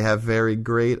 That they have very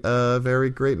great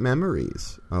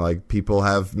memories. Like, people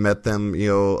have met them,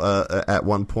 at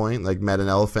one point, like met an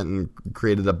elephant and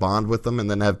created a bond with them,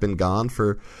 and then have been gone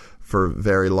for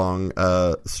very long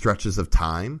stretches of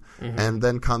time, and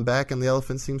then come back, and the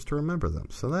elephant seems to remember them.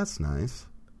 So that's nice.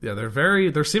 Yeah,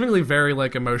 they're seemingly very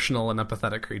like emotional and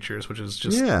empathetic creatures, which is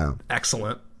just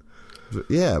excellent.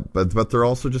 Yeah, but they're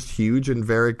also just huge and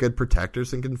very good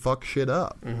protectors and can fuck shit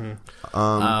up.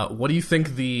 What do you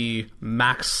think the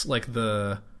max,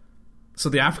 so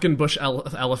the African bush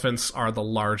elephants are the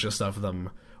largest of them.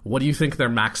 What do you think their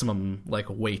maximum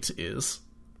weight is?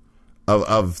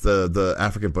 Of the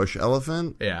African bush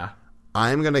elephant? Yeah.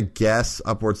 I'm going to guess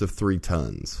upwards of 3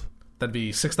 tons. That'd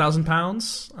be 6,000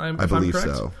 pounds, I believe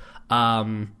so.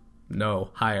 No,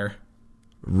 higher.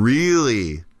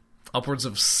 Really? Upwards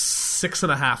of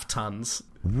 6.5 tons.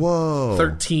 Whoa.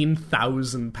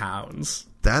 13,000 pounds.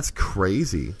 That's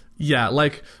crazy. Yeah,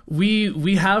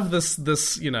 we have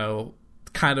this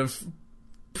kind of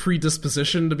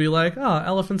predisposition to be like, oh,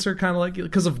 elephants are kind of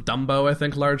because of Dumbo, I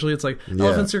think, largely. It's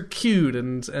elephants are cute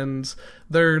and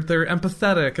they're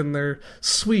empathetic and they're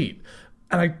sweet.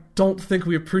 And I don't think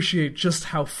we appreciate just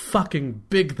how fucking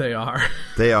big they are.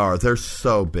 They are. They're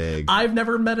so big. I've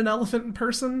never met an elephant in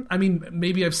person. I mean,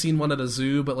 maybe I've seen one at a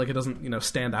zoo, but it doesn't,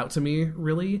 stand out to me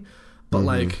really.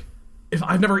 But if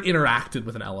I've never interacted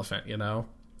with an elephant,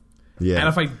 Yeah. And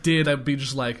if I did, I'd be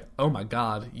just like, oh my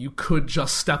god, you could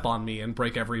just step on me and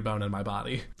break every bone in my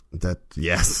body.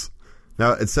 Yes.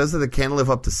 Now, it says that it can live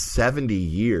up to 70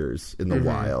 years in the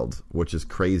wild, which is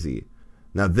crazy.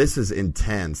 Now, this is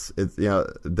intense.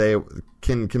 They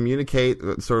can communicate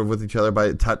sort of with each other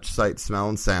by touch, sight, smell,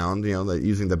 and sound,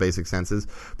 using the basic senses.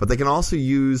 But they can also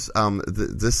use,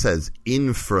 this says,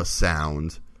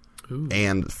 infrasound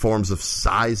and forms of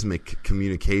seismic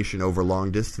communication over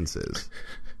long distances.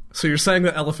 So you're saying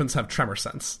that elephants have tremor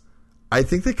sense? I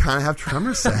think they kind of have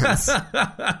tremor sense.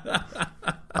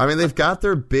 I mean, they've got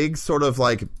their big sort of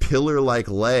pillar-like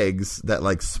legs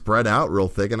that spread out real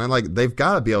thick, and they've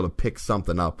got to be able to pick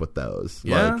something up with those.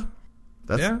 Yeah,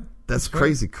 that's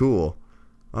crazy cool.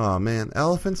 Oh man,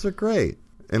 elephants are great,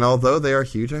 and although they are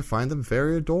huge, I find them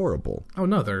very adorable. Oh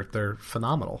no, they're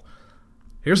phenomenal.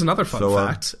 Here's another fun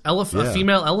fact: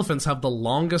 female elephants have the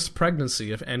longest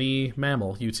pregnancy of any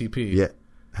mammal. UTP. Yeah.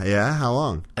 Yeah, how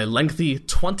long? A lengthy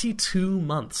 22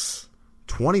 months.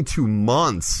 22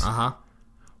 months? Uh-huh.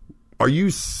 Are you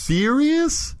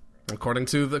serious? According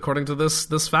to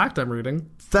this fact I'm reading.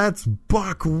 That's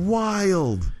buck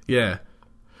wild. Yeah.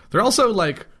 They're also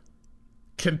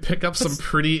can pick up some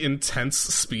pretty intense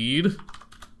speed.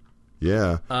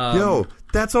 Yeah. Yo,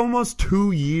 that's almost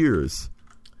 2 years.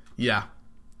 Yeah.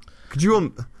 Could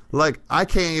you I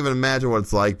can't even imagine what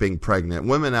it's like being pregnant.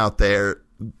 Women out there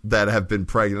that have been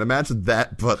pregnant. Imagine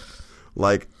that, but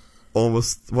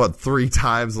almost 3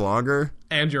 times longer.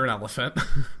 And you're an elephant.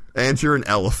 And you're an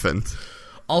elephant.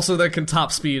 Also, they can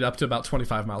top speed up to about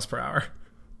 25 miles per hour.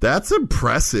 That's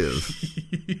impressive.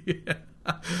 Yeah.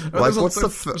 What's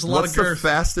the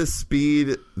fastest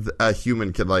speed a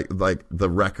human could the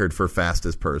record for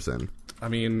fastest person? I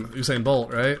mean, Usain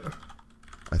Bolt, right?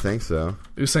 I think so.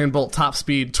 Usain Bolt top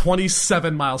speed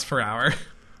 27 miles per hour.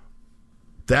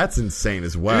 That's insane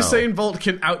as well. Usain Bolt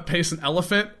can outpace an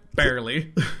elephant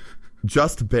barely.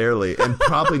 Just barely, and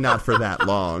probably not for that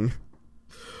long.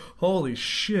 Holy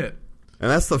shit. And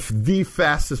that's the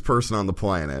fastest person on the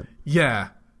planet. Yeah.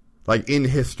 In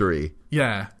history.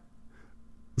 Yeah.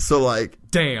 So,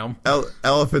 damn.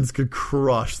 Elephants could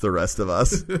crush the rest of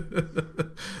us.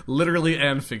 Literally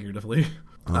and figuratively.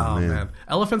 Oh man.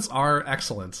 Elephants are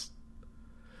excellent.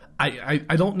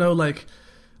 I don't know,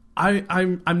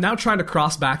 I'm now trying to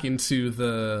cross back into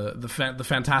the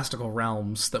fantastical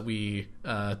realms that we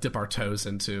dip our toes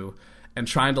into, and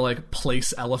trying to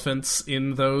place elephants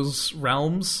in those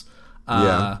realms.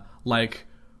 What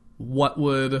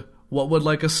would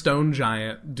a stone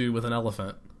giant do with an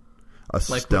elephant? A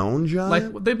stone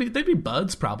giant? They'd be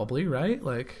buds probably, right?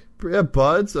 Yeah,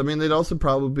 buds. I mean, they'd also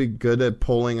probably be good at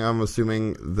pulling. I'm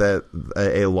assuming that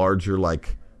a larger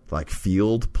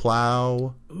field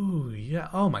plow. Ooh, yeah.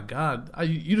 Oh my god,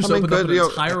 you just opened up an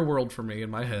entire world for me in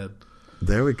my head.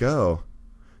 There we go.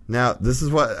 Now, this is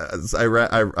what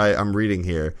I'm reading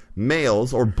here.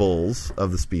 Males, or bulls,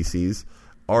 of the species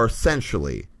are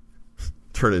essentially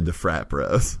turned into frat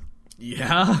bros.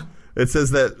 Yeah? It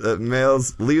says that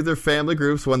males leave their family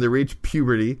groups when they reach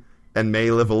puberty and may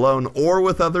live alone or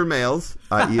with other males,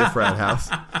 i.e. a frat house.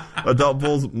 Adult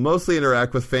bulls mostly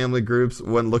interact with family groups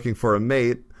when looking for a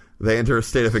mate. They enter a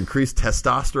state of increased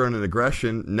testosterone and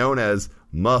aggression known as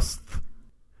must.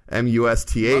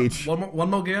 M-U-S-T-H. One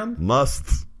more again?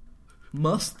 Must.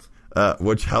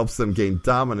 Which helps them gain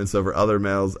dominance over other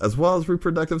males as well as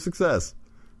reproductive success.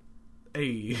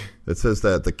 Hey. It says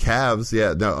that the calves,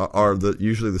 are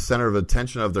usually the center of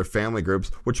attention of their family groups,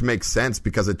 which makes sense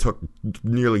because it took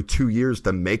nearly 2 years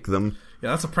to make them. Yeah,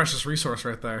 that's a precious resource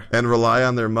right there. And rely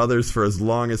on their mothers for as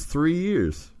long as 3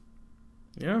 years.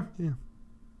 Yeah.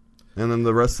 And then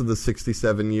the rest of the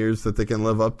 67 years that they can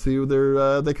live up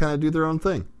to, they kind of do their own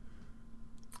thing.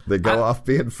 They go off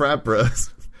being frat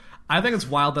bros. I think it's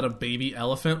wild that a baby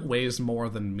elephant weighs more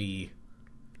than me.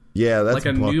 Yeah, that's like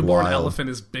a newborn wild. elephant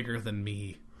is bigger than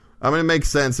me. I mean, it makes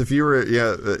sense. If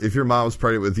if your mom was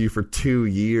pregnant with you for 2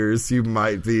 years, you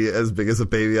might be as big as a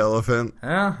baby elephant.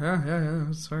 Yeah,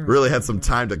 that's fair. Really had some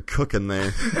time to cook in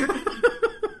there.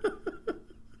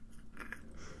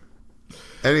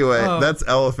 Anyway, that's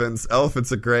elephants.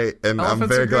 Elephants are great, and I'm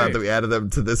very glad that we added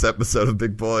them to this episode of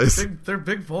Big Boys. They're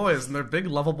big boys, and they're big,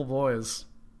 lovable boys.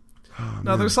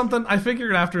 No, there's something I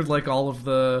figured after like all of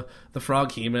the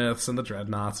frog-hemoths and the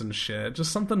dreadnoughts and shit,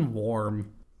 just something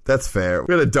warm. That's fair.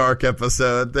 We had a dark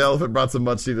episode. The elephant brought some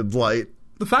much needed light.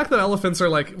 The fact that elephants are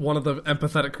like one of the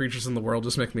empathetic creatures in the world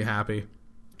just makes me happy.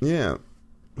 Yeah.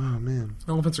 Oh man.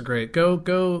 Elephants are great.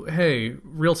 Go. Hey,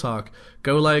 real talk.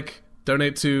 Go like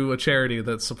donate to a charity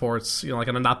that supports like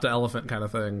an adopt a elephant kind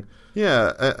of thing.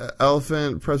 Yeah,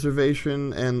 elephant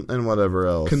preservation and whatever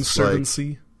else.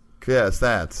 Conservancy. Yes,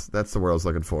 that's the word I was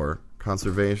looking for.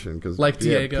 Conservation, because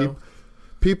Diego.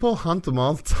 People hunt them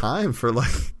all the time for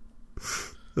like.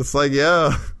 It's like,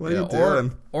 what are you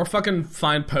doing? Or fucking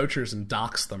find poachers and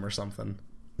dox them or something.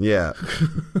 Yeah,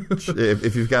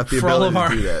 if you've got the ability to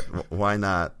do that, why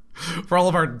not? For all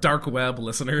of our dark web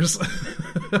listeners.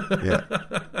 Yeah,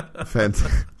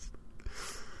 fantastic.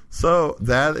 So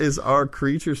that is our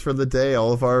creatures for the day.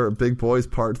 All of our Big Boys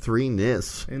Part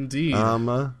 3-ness. Indeed.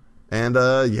 Now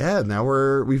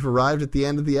we've arrived at the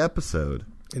end of the episode.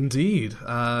 Indeed.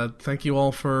 Thank you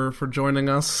all for joining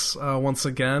us once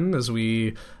again as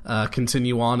we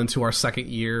continue on into our second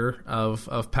year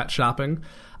of pet shopping.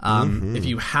 If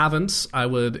you haven't, I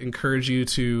would encourage you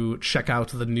to check out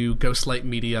the new Ghostlight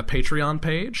Media Patreon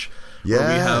page, where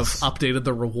we have updated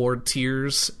the reward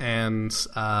tiers, and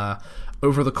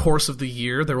over the course of the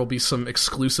year, there will be some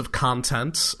exclusive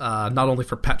content, not only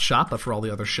for Pet Shop, but for all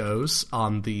the other shows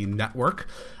on the network.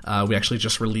 We actually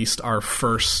just released our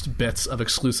first bits of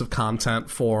exclusive content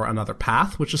for Another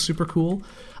Path, which is super cool.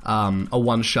 A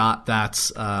one-shot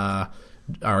that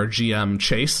our GM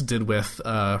Chase did with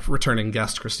returning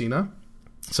guest Christina.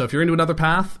 So if you're into Another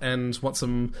Path and want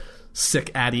some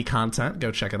sick Addy content,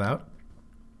 go check it out.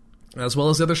 As well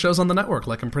as the other shows on the network,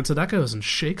 like Imprinted Echoes and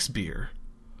Shakespeare.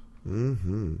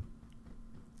 Mm-hmm.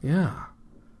 Yeah.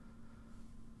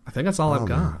 I think that's all I've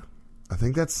got. Man. I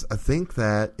think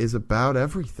that is about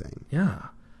everything. Yeah.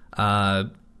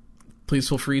 Please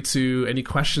feel free to any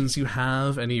questions you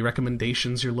have, any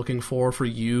recommendations you're looking for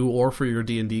you or for your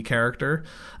D&D character.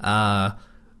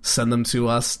 Send them to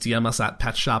us, DM us at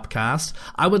PetShopCast.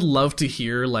 I would love to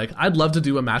hear, I'd love to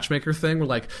do a matchmaker thing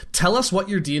where, tell us what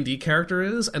your D&D character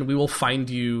is, and we will find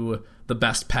you the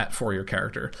best pet for your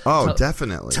character. Oh,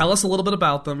 definitely. Tell us a little bit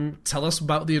about them. Tell us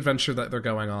about the adventure that they're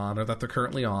going on or that they're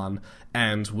currently on,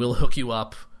 and we'll hook you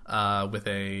up with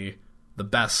the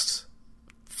best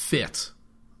fit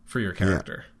for your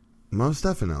character. Yeah. Most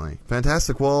definitely.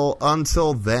 Fantastic. Well,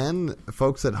 until then,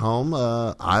 folks at home,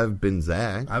 I've been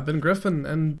Zach. I've been Griffin.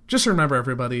 And just remember,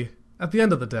 everybody, at the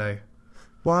end of the day,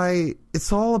 why,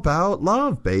 it's all about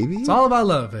love, baby. It's all about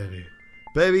love, baby.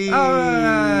 Baby. All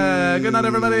right. Good night,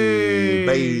 everybody.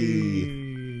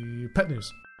 Bye. Pet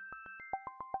news.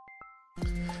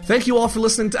 Thank you all for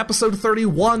listening to episode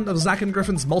 31 of Zach and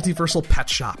Griffin's Multiversal Pet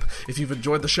Shop. If you've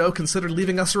enjoyed the show, consider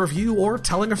leaving us a review or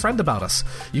telling a friend about us.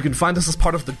 You can find us as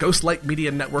part of the Ghostlight Media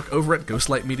Network over at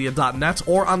ghostlightmedia.net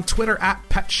or on Twitter at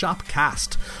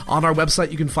PetShopCast. On our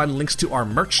website, you can find links to our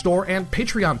merch store and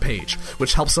Patreon page,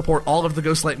 which helps support all of the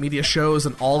Ghostlight Media shows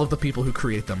and all of the people who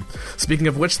create them. Speaking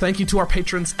of which, thank you to our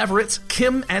patrons Everett,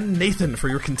 Kim, and Nathan for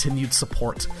your continued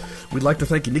support. We'd like to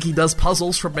thank Nikki Does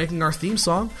Puzzles for making our theme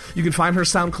song. You can find her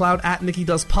SoundCloud SoundCloud at Nikki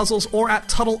Does Puzzles or at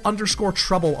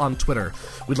Tuttle_Trouble on Twitter.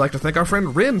 We'd like to thank our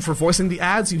friend Rin for voicing the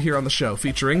ads you hear on the show,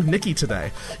 featuring Nikki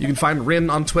today. You can find Rin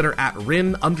on Twitter at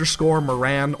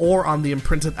Rin_Moran or on the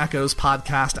Imprinted Echoes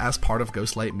podcast as part of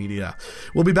Ghostlight Media.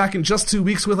 We'll be back in just 2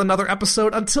 weeks with another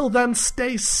episode. Until then,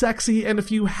 stay sexy, and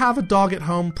if you have a dog at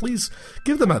home, please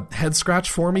give them a head scratch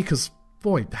for me, because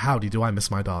boy, howdy do I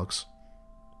miss my dogs.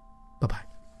 Bye-bye.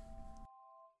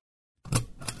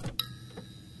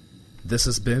 This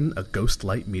has been a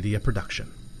Ghostlight Media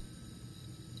production.